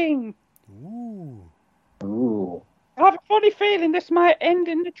other team. Ooh. I have a funny feeling this might end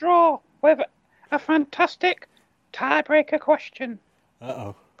in the draw with a fantastic tiebreaker question.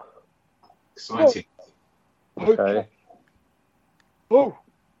 Uh-oh. Exciting. Okay. Oh,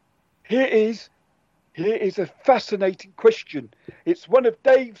 here is a fascinating question. It's one of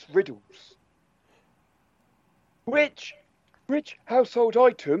Dave's riddles. Which household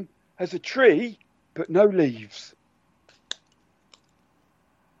item has a tree but no leaves?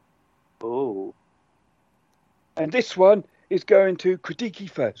 Oh. And this one is going to Kudiki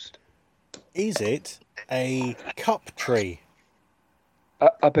first. Is it a cup tree?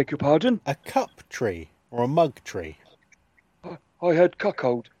 I beg your pardon? A cup tree or a mug tree? I heard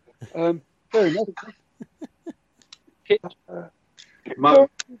cuckold. Fair enough. Mug.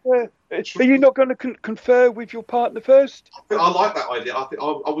 Are you not going to confer with your partner first? I like that idea.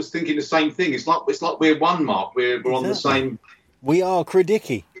 I was thinking the same thing. It's like we're one, Mark. We're on the same. We are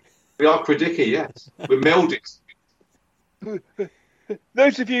Credicki. We are Credicki, yes. We're melded.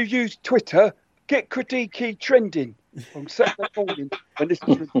 Those of you who use Twitter, get Credicki trending on Saturday morning when this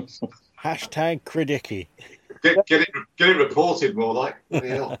is released. Hashtag Credicki. Get it reported more like.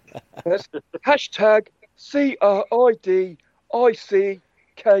 Yeah. That's hashtag CRIDICKE.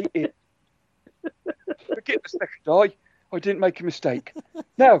 Forget the second I. I didn't make a mistake.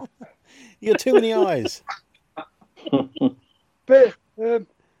 Now, You're too many eyes. Bear,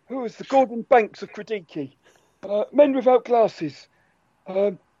 who is the Gordon Banks of Credicki? Men without glasses.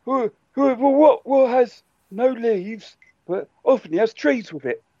 Who has no leaves, but often he has trees with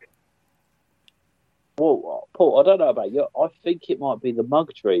it. Well, Paul, I don't know about you. I think it might be the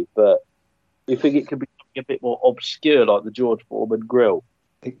mug tree, but you think it could be something a bit more obscure, like the George Foreman grill?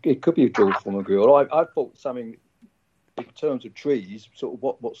 It could be a George Foreman grill. I thought something in terms of trees. Sort of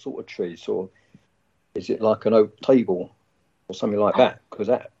what sort of tree? Sort of, is it like an oak table or something like that? Because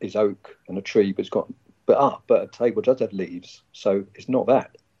that is oak and a tree, but it's got but a table does have leaves, so it's not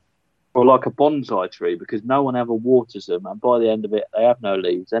that. Or like a bonsai tree, because no one ever waters them, and by the end of it, they have no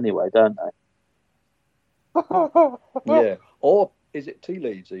leaves anyway, don't they? Yeah. Or is it tea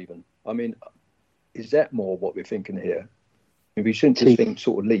leaves even? I mean, is that more what we're thinking here? We shouldn't just think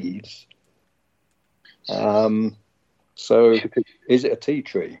sort of leaves. So is it a tea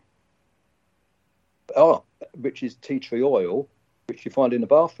tree? Which is tea tree oil, which you find in the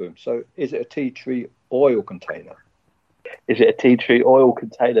bathroom. So is it a tea tree oil container? Is it a tea tree oil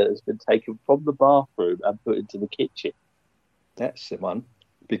container that's been taken from the bathroom and put into the kitchen? That's the one.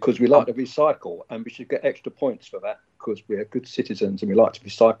 Because we like to recycle, and we should get extra points for that, because we are good citizens and we like to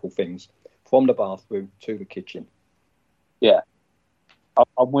recycle things from the bathroom to the kitchen. Yeah.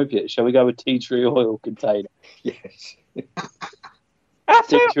 I'm with you. Shall we go with tea tree oil container? Yes. I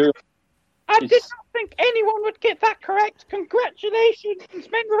did not think anyone would get that correct. Congratulations,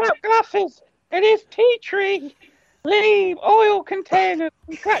 men without glasses. It is tea tree leaf oil container.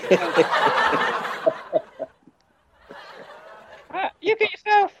 Congratulations. You get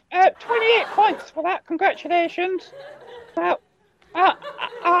yourself 28 points for that. Congratulations. Of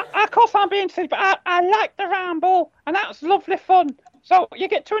course I'm being silly, but I like the ramble, and that was lovely fun. So you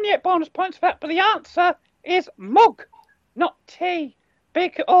get 28 bonus points for that, but the answer is mug, not tea.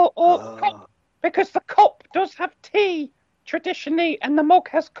 Cup, because the cup does have tea traditionally, and the mug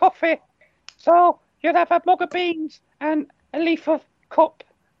has coffee. So you'd have a mug of beans and a leaf of cup.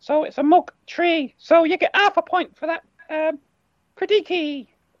 So it's a mug tree. So you get half a point for that. Credicki.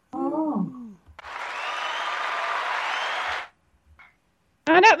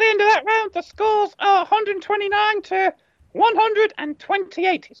 And at the end of that round, the scores are 129 to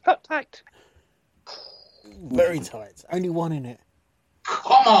 128. It's got tight. Very tight. Only one in it.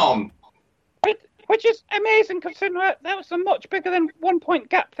 Come on! Which is amazing, considering that was a much bigger than 1 point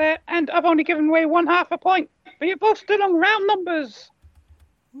gap there, and I've only given away 1/2 a point. But you're both still on round numbers.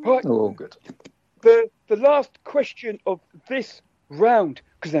 Right. Oh, good. The last question of this round,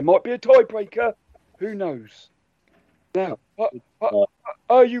 because there might be a tiebreaker. Who knows? Now,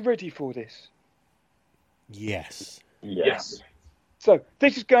 are you ready for this? Yes. Yes. So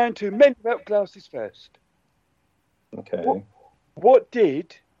this is going to men without glasses first. Okay. What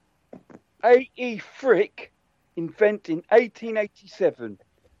did A.E. Frick invent in 1887,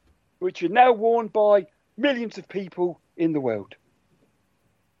 which are now worn by millions of people in the world?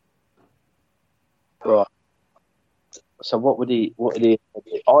 Right. So what would he?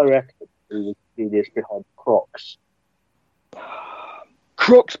 I reckon he would do this behind Crocs.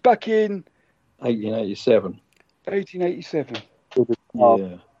 Crocs back in 1887. 1887.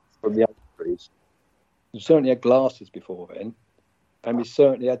 Yeah. From the other trees. We certainly had glasses before then, and we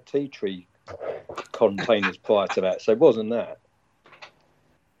certainly had tea tree containers prior to that, so it wasn't that.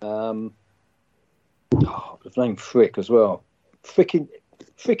 The name Frick as well. Fricking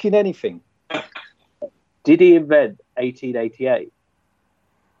anything. Did he invent 1888?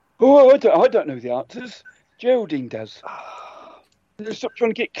 Oh, I don't know the answers. Geraldine does. Stop trying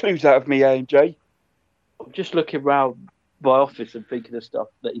to get clues out of me, A&J. I'm just looking round my office and thinking of stuff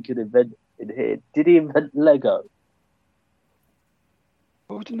that he could invent in here. Did he invent Lego?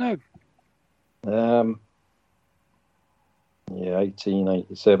 I don't know. Yeah,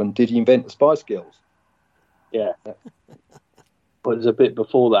 1887. Did he invent the Spice Girls? Yeah. But it was a bit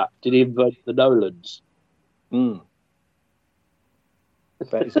before that. Did he invent the Nolans?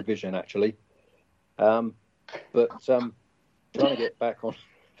 That is a vision, actually. But trying to get back on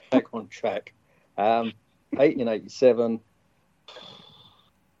back on track. 1887.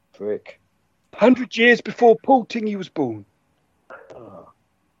 Frick. 100 years before Paul Tingy was born.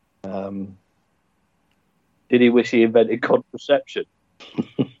 Did he wish he invented contraception?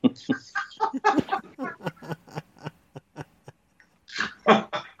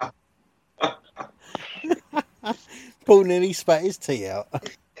 Paul nearly spat his tea out.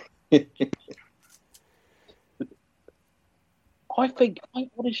 I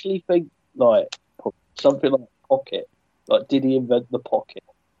honestly think like something like pocket. Like, did he invent the pocket?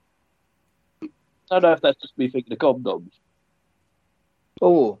 I don't know if that's just me thinking of condoms.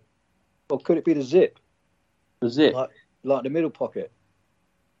 Oh, or could it be the zip? The zip, like the middle pocket.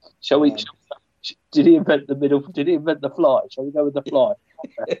 Shall we? Did he invent the middle? Did he invent the fly? Shall we go with the fly?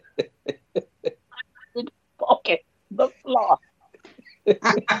 Pocket, the fly.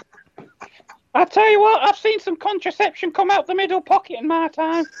 I tell you what, I've seen some contraception come out the middle pocket in my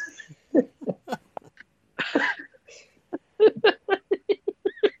time.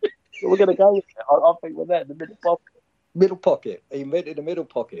 We're going to go with it. I think we're there in the middle pocket. Middle pocket. He invented the middle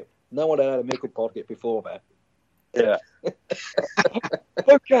pocket. No one had a middle pocket before that. Yeah.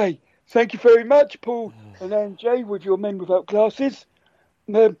 Okay, thank you very much, Paul and MJ, with your Men Without Glasses.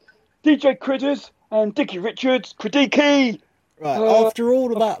 DJ Critters and Dickie Richards, Crediki. Right, after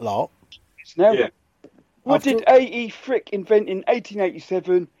all of that lot. Now, Yeah. what did A.E. Frick invent in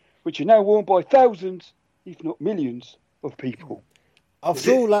 1887, which are now worn by thousands, if not millions, of people?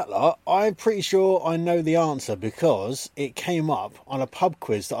 After all that lot, I'm pretty sure I know the answer because it came up on a pub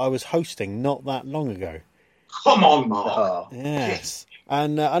quiz that I was hosting not that long ago. Come on, Mark. Oh, Yes.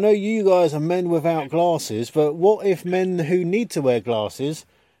 And I know you guys are men without glasses, but what if men who need to wear glasses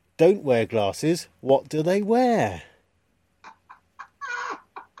don't wear glasses? What do they wear?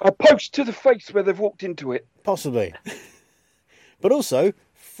 A post to the face where they've walked into it. Possibly. But also,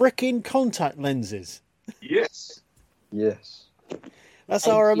 frickin' contact lenses. Yes. yes. That's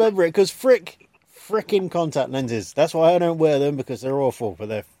how I remember it, because frickin' contact lenses. That's why I don't wear them, because they're awful, but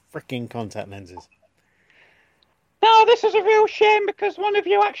they're frickin' contact lenses. No, this is a real shame because one of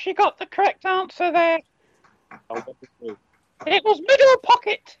you actually got the correct answer there. It was middle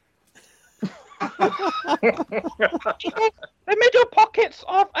pocket. The middle pockets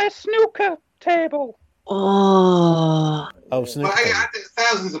of a snooker table. Oh, snooker. Well, hey,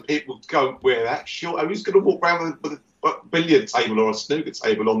 thousands of people don't wear that. Sure, who's going to walk around with a billiard table or a snooker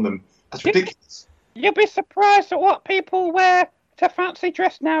table on them? That's ridiculous. You'll be surprised at what people wear to fancy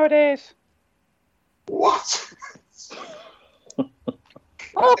dress nowadays. What?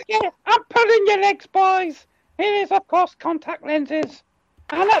 Okay, I'm pulling your legs, boys. It is, of course, contact lenses.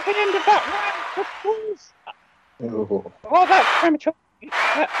 And at the end of that round, please. Oh, that's premature.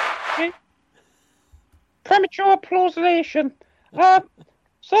 Premature applausion.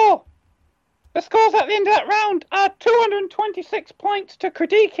 So, the scores at the end of that round are 226 points to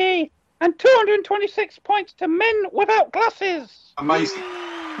Crediki and 226 points to Men Without Glasses. Amazing.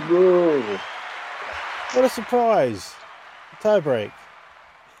 Whoa. What a surprise. Tie break.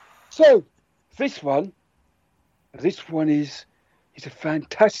 So, this one is a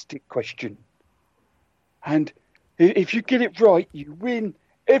fantastic question. And if you get it right, you win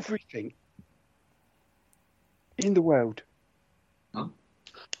everything in the world.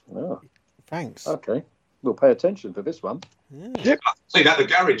 Oh, Thanks. okay. We'll pay attention for this one. Yep. See that at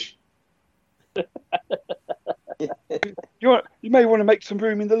the garage. You may want to make some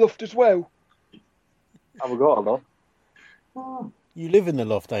room in the loft as well. Have we got a lot? You live in the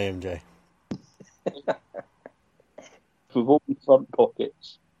loft, AMJ. With all the front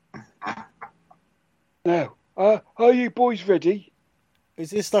pockets. Now, are you boys ready? Is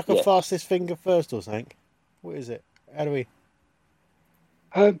this like a Yes. fastest finger first or something? What is it? How do we...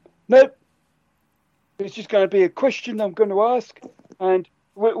 No. It's just going to be a question I'm going to ask. And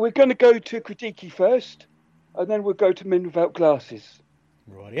we're going to go to Crediki first. And then we'll go to Men Without Glasses.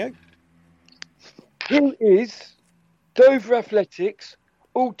 Rightio. Who is Dover Athletics'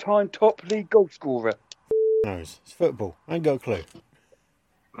 all-time top league goal scorer? Knows. It's football. I ain't got a clue.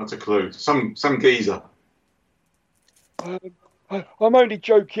 That's a clue. Some geezer. I'm only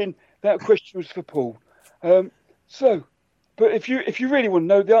joking. That question was for Paul. But if you really want to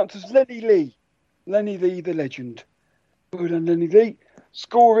know, the answer is Lenny Lee. Lenny Lee, the legend. Well done, Lenny Lee.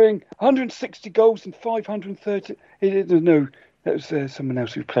 Scoring 160 goals and 530. No, that was someone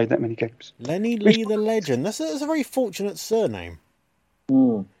else who played that many games. Lenny Lee the Legend. That's a very fortunate surname.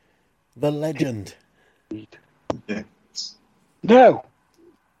 Mm. The Legend. Yeah. Now,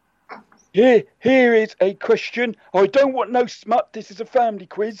 here is a question. I don't want no smut. This is a family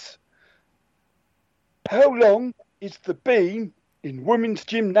quiz. How long is the beam in women's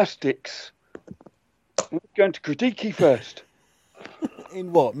gymnastics? We're going to Kradicki first.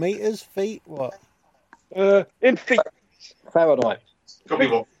 In what? Meters? Feet? What? In feet. Fahrenheit. Got to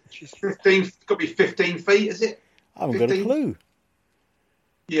be what? 15. Got to be 15 feet, is it? I haven't got a 15? clue.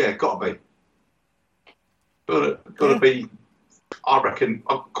 Yeah, got to be. Got to be. I reckon.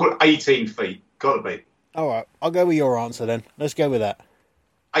 I'll call it 18 feet. Got to be. All right, I'll go with your answer then. Let's go with that.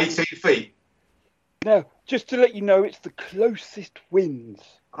 18 feet. Now, just to let you know, it's the closest wins.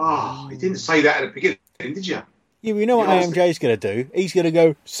 Oh, you didn't say that at the beginning, did you? Yeah, we know what AMJ's going to do. He's going to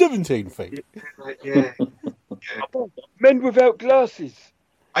go 17 feet. Yeah. Men without glasses.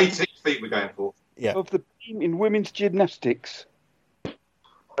 18 feet we're going for. Yeah. Of the team in women's gymnastics.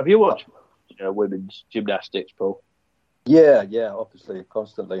 Have you watched women's gymnastics, Paul? Yeah, obviously,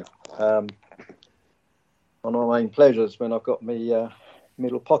 constantly. One of my main pleasures when I've got my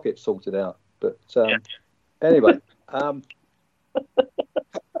middle pocket sorted out. But anyway. I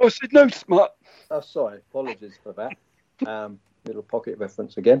said no, smart. Oh, sorry, apologies for that. Middle pocket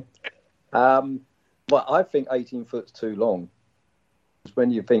reference again. But I think 18 foot's too long.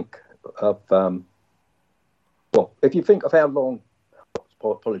 When you think of, if you think of how long,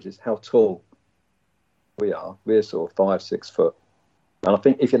 apologies, how tall we are, we're sort of 5-6 foot. And I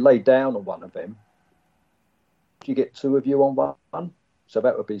think if you lay down on one of them, you get two of you on one. So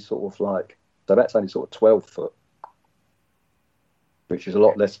that would be sort of like, so that's only sort of 12 foot, which is a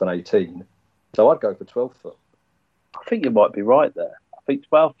lot less than 18. So I'd go for 12 foot. I think you might be right there. I think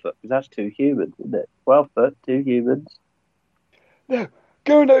 12 foot, because that's 2 humans, isn't it? 12 foot, 2 humans. Now,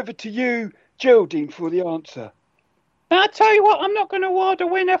 going over to you, Geraldine, for the answer. Now, I tell you what, I'm not going to award a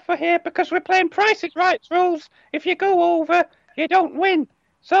winner for here because we're playing Price is Right rules. If you go over, you don't win.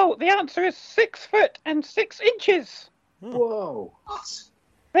 So the answer is 6 foot and 6 inches. Whoa. What?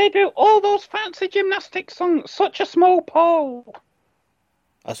 They do all those fancy gymnastics on such a small pole.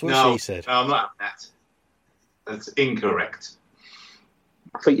 That's what No, she said. no, I'm not having that. That's incorrect.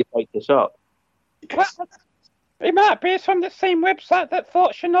 I think you make this up. Well, it might be. It's from the same website that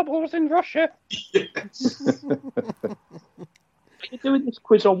thought Chernobyl was in Russia. Yes. You're doing this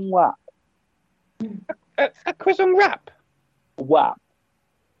quiz on WAP. A quiz on rap. WAP.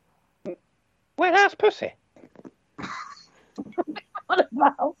 Where how's pussy? What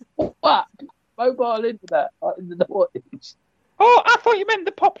about WAP? Mobile internet, like in the 90s. Oh, I thought you meant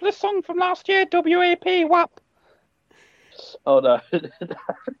the popular song from last year, WAP, WAP. Oh, no.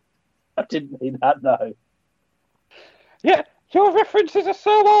 I didn't mean that, no. Yeah, your references are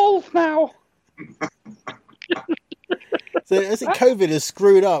so old now. So I think COVID has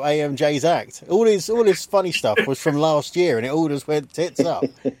screwed up AMJ's act. All his funny stuff was from last year, and it all just went tits up.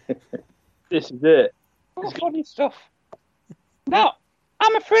 This is it. All funny stuff. Now,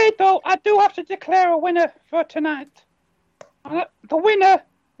 I'm afraid, though, I do have to declare a winner for tonight. The winner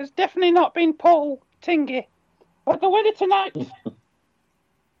has definitely not been Paul Tingy, but the winner tonight.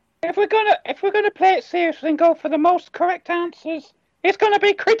 If we're gonna play it seriously and go for the most correct answers, it's gonna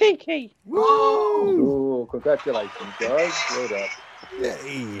be Kradicki. Oh, congratulations, guys. Well done.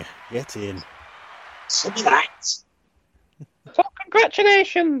 Yay, get in. So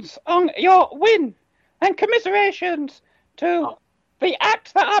congratulations on your win, and commiserations to the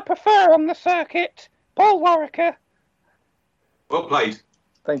act that I prefer on the circuit, Paul Warwicker. Well played.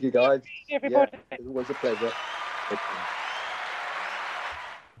 Thank you, guys. Everybody. Yeah, it was a pleasure.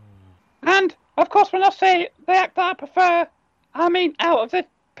 And, of course, when I say the act that I prefer, I mean out of the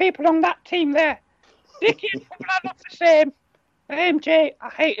people on that team there. Dickie and Paul are not the same. AMJ, I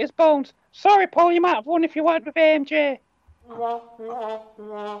hate his bones. Sorry, Paul, you might have won if you weren't with AMJ.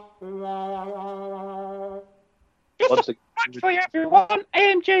 Just a fact for you, everyone.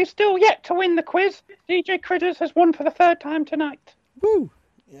 AMJ is still yet to win the quiz. DJ Critters has won for the 3rd time tonight. Woo!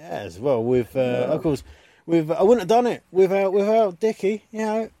 Yes, well, of course, I wouldn't have done it without Dickie. You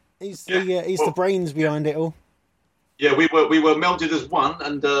know, he's the brains behind it all. Yeah, we were melded as one,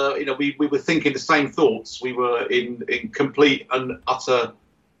 and we were thinking the same thoughts. We were in complete and utter,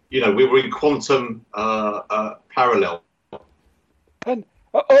 we were in quantum parallel. And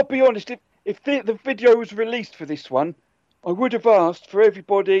I'll be honest, if the video was released for this one, I would have asked for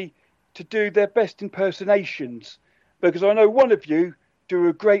everybody to do their best impersonations, because I know one of you do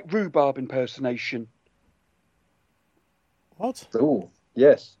a great rhubarb impersonation. What? Oh,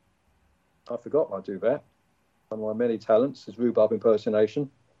 yes. I forgot I do that. One of my many talents is rhubarb impersonation.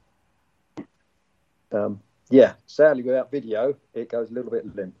 Sadly, without video, it goes a little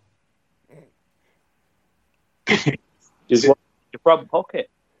bit limp. Just your front pocket.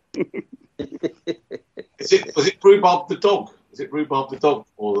 Was it Rhubarb the dog? Was it Rhubarb the dog,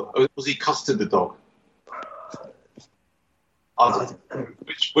 or was he Custard the dog?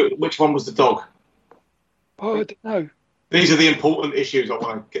 Which one was the dog? Oh, I don't know. These are the important issues I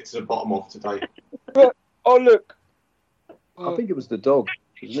want to get to the bottom of today. Oh, look. I think it was the dog.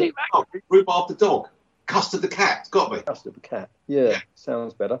 Oh, Rhubarb the dog. Custard the cat. It's got me. Custard the cat. Yeah,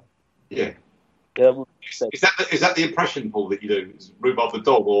 sounds better. Yeah. Yeah, Is that the impression, Paul, that you do? Is Rhubarb the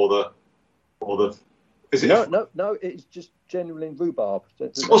dog or the? Is it? No. It's just genuinely rhubarb.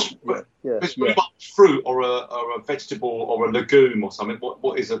 Is Yeah. rhubarb fruit or a vegetable or a legume or something?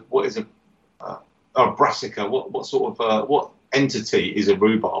 What is a brassica? What sort of what entity is a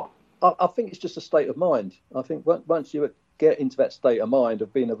rhubarb? I think it's just a state of mind. I think once you get into that state of mind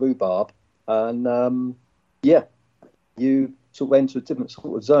of being a rhubarb, and you sort of enter a different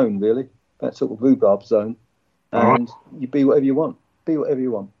sort of zone, really, that sort of rhubarb zone, and you be whatever you want. Be whatever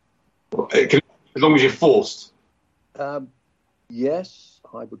you want. As long as you're forced. Yes,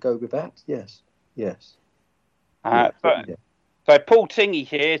 I would go with that. Yes. So Paul Tingy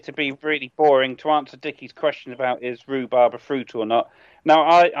here, to be really boring, to answer Dickie's question about is rhubarb a fruit or not. Now,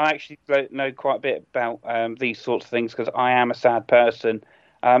 I actually don't know quite a bit about these sorts of things because I am a sad person.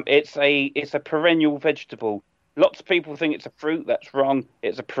 It's a perennial vegetable. Lots of people think it's a fruit. That's wrong.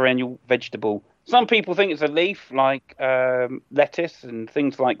 It's a perennial vegetable. Some people think it's a leaf, like lettuce and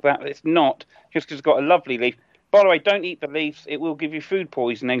things like that. It's not, just because it's got a lovely leaf. By the way, don't eat the leaves. It will give you food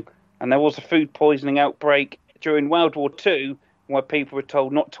poisoning. And there was a food poisoning outbreak during World War II where people were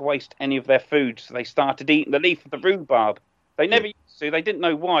told not to waste any of their food. So they started eating the leaf of the rhubarb. They never used to. They didn't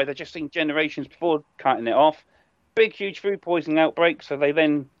know why. They just seen generations before cutting it off. Big, huge food poisoning outbreak. So they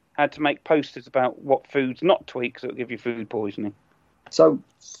then had to make posters about what foods not to eat because it would give you food poisoning. So,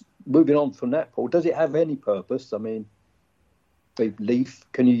 moving on from that, Paul, does it have any purpose? I mean, the leaf,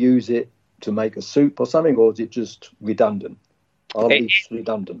 can you use it to make a soup or something, or is it just redundant? Are leaves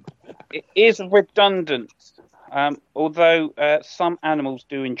redundant? It is redundant, although some animals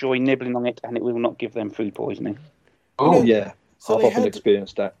do enjoy nibbling on it and it will not give them food poisoning. Oh, yeah. So I've often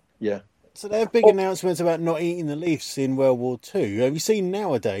experienced that, yeah. So they have big announcements about not eating the leaves in World War II. Have you seen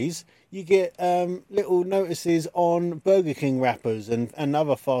nowadays, you get little notices on Burger King wrappers and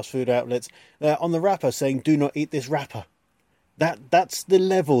other fast food outlets on the wrapper saying, do not eat this wrapper. That's the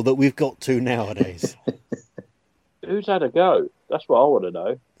level that we've got to nowadays. Who's had a go? That's what I want to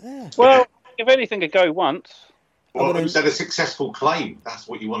know. Yeah. Well, give anything a go once. Well, who's had a successful claim? That's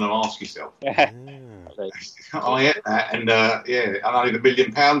what you want to ask yourself. Yeah. I ate that, and I need £1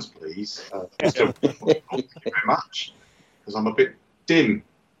 million, please. Thank you very much, because I'm a bit dim.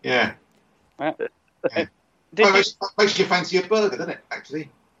 Yeah. Makes you fancy a burger, doesn't it? Actually,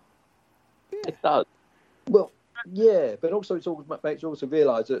 it does. Well, yeah, but also it makes you also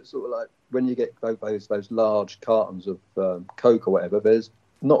realise that sort of like when you get those large cartons of Coke or whatever, there's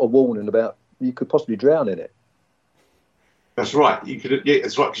not a warning about you could possibly drown in it. That's right. You could. Yeah,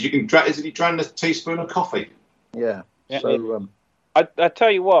 that's right. Because you can drown a teaspoon of coffee. Yeah. So I tell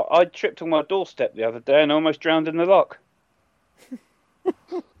you what, I tripped on my doorstep the other day and almost drowned in the lock.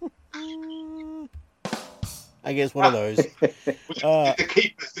 I guess one of those. Did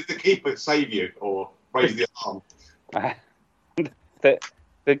the keeper save you or raise the alarm?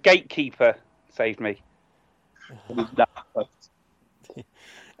 The gatekeeper saved me.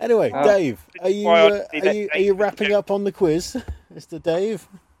 Anyway, Dave, are you wrapping up on the quiz, Mr. Dave?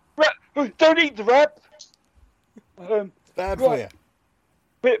 Don't eat the wrap. Bad for you.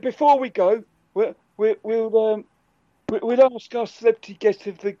 But before we go, we'll ask our celebrity guests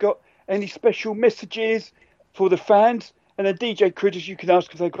if they've got any special messages for the fans, and then DJ Critters, you can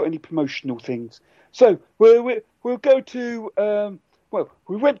ask if they've got any promotional things. So we'll go to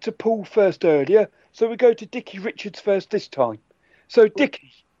we went to Paul first earlier, so we go to Dickie Richards first this time. So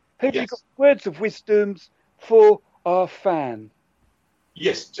Dickie, have you got words of wisdoms for our fan?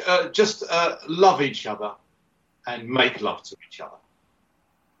 Yes, just love each other and make love to each other.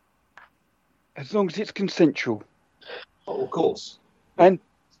 As long as it's consensual. Oh, of course. And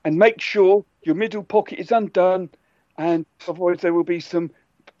make sure your middle pocket is undone, and otherwise there will be some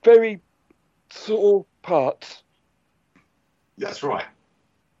very sore parts. That's right.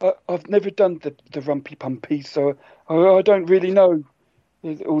 I've never done the rumpy pumpy, so I don't really know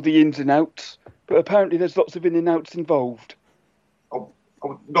all the ins and outs. But apparently there's lots of in and outs involved. Oh,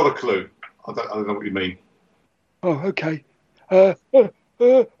 not a clue. I don't know what you mean. Oh, okay. Paul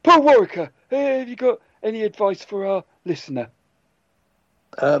Warwicker, have you got any advice for our listener?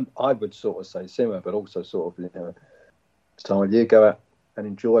 I would sort of say similar, but also sort of, this time of year, go out and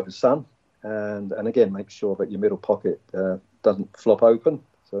enjoy the sun, and again, make sure that your middle pocket doesn't flop open,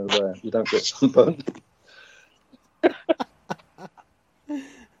 so you don't get sunburned.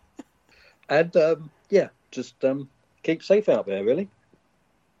 And just keep safe out there, really.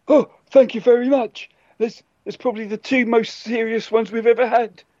 Oh, thank you very much. There's probably the two most serious ones we've ever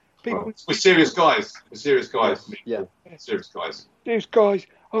had. People, Well, we're serious guys. We're serious guys. Yeah. Serious guys. these guys,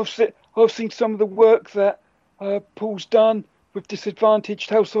 I've seen some of the work that Paul's done with disadvantaged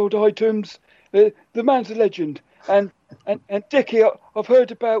household items. The man's a legend. And Dickie, I've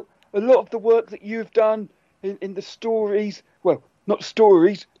heard about a lot of the work that you've done in the stories. Well, not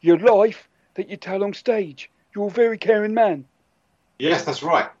stories, your life that you tell on stage. You're a very caring man. Yes, that's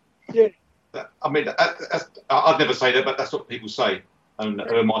right. Yeah. I mean, I'd never say that, but that's what people say. And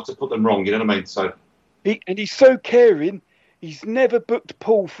who am I to put them wrong? You know what I mean? So. He's so caring. He's never booked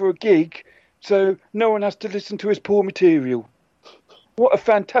Paul for a gig, so no one has to listen to his poor material. What a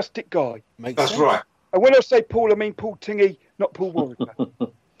fantastic guy. Makes That's sense. right. And when I say Paul, I mean Paul Tingy, not Paul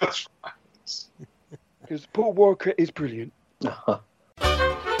Warwicker. That's right. Because Paul Warwicker is brilliant.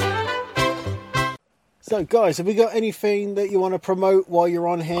 So, guys, have we got anything that you want to promote while you're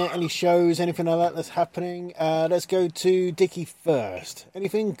on here? Any shows, anything like that that's happening? Let's go to Dickie first.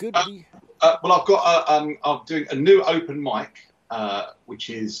 Anything good? Well, I've got. I'm doing a new open mic, which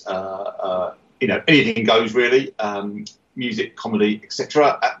is anything goes really, music, comedy,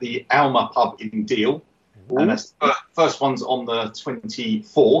 etc. At the Alma Pub in Deal, and that's the first one's on the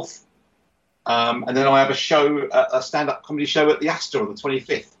 24th, and then I have a show, a stand-up comedy show at the Astor on the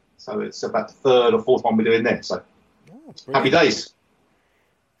 25th. So it's about the third or fourth one we're doing there. So happy days.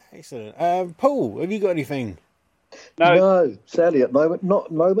 Excellent. Paul, have you got anything? No, sadly at the moment, not at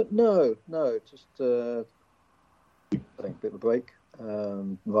the moment. No. Just I think a bit of a break,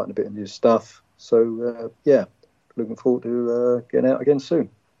 writing a bit of new stuff. So yeah, looking forward to getting out again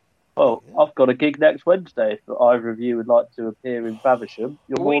soon. Well, I've got a gig next Wednesday. If either of you would like to appear in Faversham,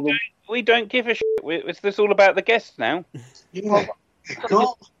 you're more than... We don't give a shit. Is this all about the guests now? Yeah.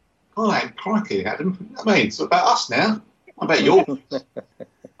 God, crikey, Adam. I mean, it's about us now. I bet you're.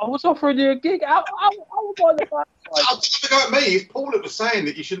 I was offering you a gig. How am I the bad guy? Don't go at me. It's Paul that was saying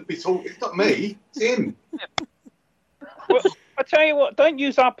that you shouldn't be talking. It's not me. It's him. Well, I tell you what, don't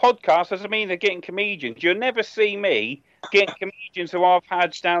use our podcast as a means of getting comedians. You'll never see me getting comedians who I've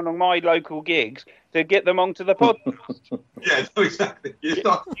had down on my local gigs to get them onto the podcast. Yeah, no, exactly. It's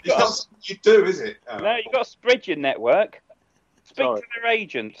not something you do, is it? No, you've got to spread your network. Speak Sorry. to their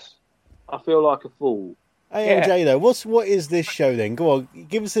agents. I feel like a fool. AMJ, though, what is this show then? Go on,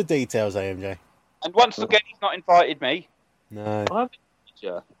 give us the details, AMJ. And once again, he's not invited me. No, I haven't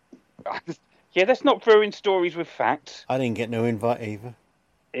you. Yeah, let's not ruin stories with facts. I didn't get no invite either.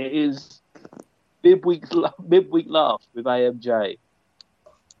 It is midweek laughs with AMJ.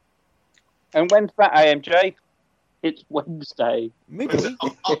 And when's that, AMJ? It's Wednesday. Midweek?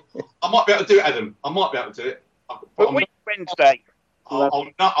 I might be able to do it, Adam. I might be able to do it. But which Wednesday?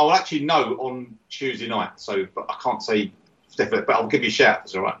 I'll actually know on Tuesday night, but I can't say definitely. But I'll give you a shout.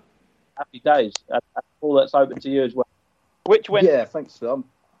 It's all right. Happy days. All that's open to you as well. Which Wednesday? Yeah, thanks.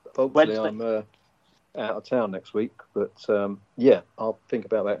 Hopefully I'm out of town next week, but yeah, I'll think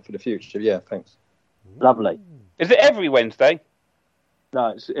about that for the future. Yeah, thanks. Lovely. Is it every Wednesday?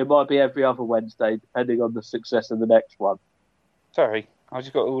 No, it might be every other Wednesday, depending on the success of the next one. Sorry, I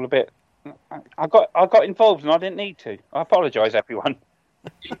just got all a bit. I got involved and I didn't need to. I apologise, everyone.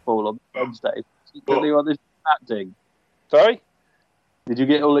 People on Wednesday. Did you on this thing? Sorry? Did you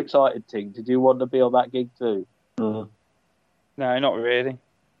get all excited, Ting? Did you want to be on that gig too? No, not really.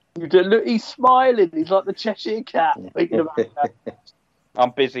 You did, look, he's smiling. He's like the Cheshire Cat. Thinking about that.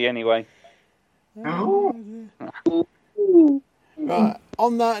 I'm busy anyway. Right.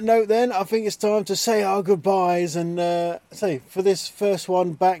 On that note, then, I think it's time to say our goodbyes and say for this first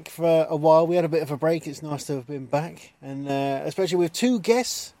one back for a while. We had a bit of a break. It's nice to have been back, and especially with two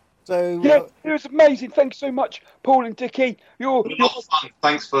guests. So Yeah, it was amazing. Thanks so much, Paul and Dickie. You're A lot of fun.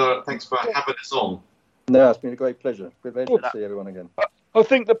 Thanks for having us on. No, it's been a great pleasure. Good to see everyone again. I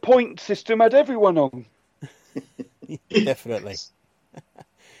think the point system had everyone on. definitely.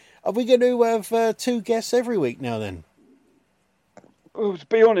 Are we going to have two guests every week now? Then. Well, to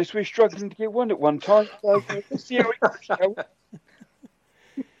be honest, we were struggling to get one at one time. So let's see how it goes.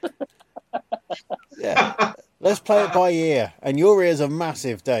 Yeah. Let's play it by ear. And your ears are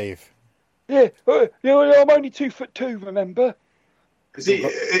massive, Dave. Yeah, I'm only 2'2", remember? Are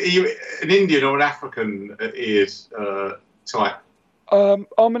you an Indian or an African ears type? I'm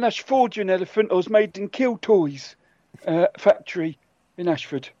an Ashfordian elephant. I was made in Kill Toys factory in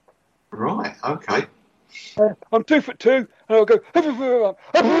Ashford. Right. Okay. I'm 2'2", and I'll go.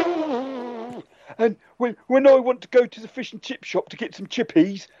 And when I want to go to the fish and chip shop to get some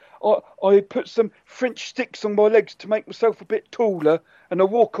chippies, I put some French sticks on my legs to make myself a bit taller, and I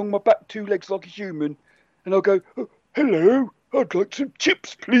walk on my back two legs like a human, and I'll go. hello, I'd like some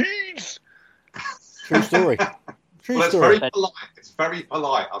chips, please. True story. True Well, it's story. very polite. It's very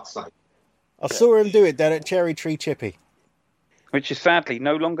polite, I'd say. I saw him do it down at Cherry Tree Chippy, Which is sadly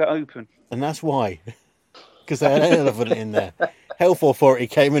no longer open. and that's why. Because they had an elephant in there. Health Authority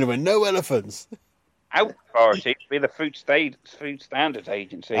came in and went, no elephants. Health Authority would be the Food Standards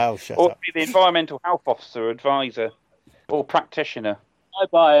Agency. Oh, shut or up. be the Environmental Health Officer, Advisor, or Practitioner.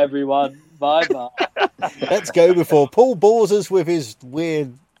 Bye-bye, everyone. Bye-bye. Let's go before Paul bores us with his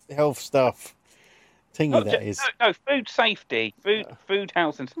weird health stuff. Tingy, that is. No, food safety, food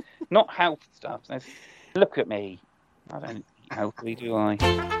health, and not health stuff. Look at me. I don't eat healthy, do I?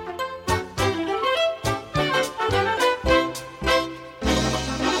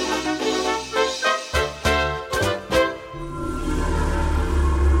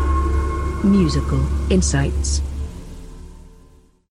 Musical Insights.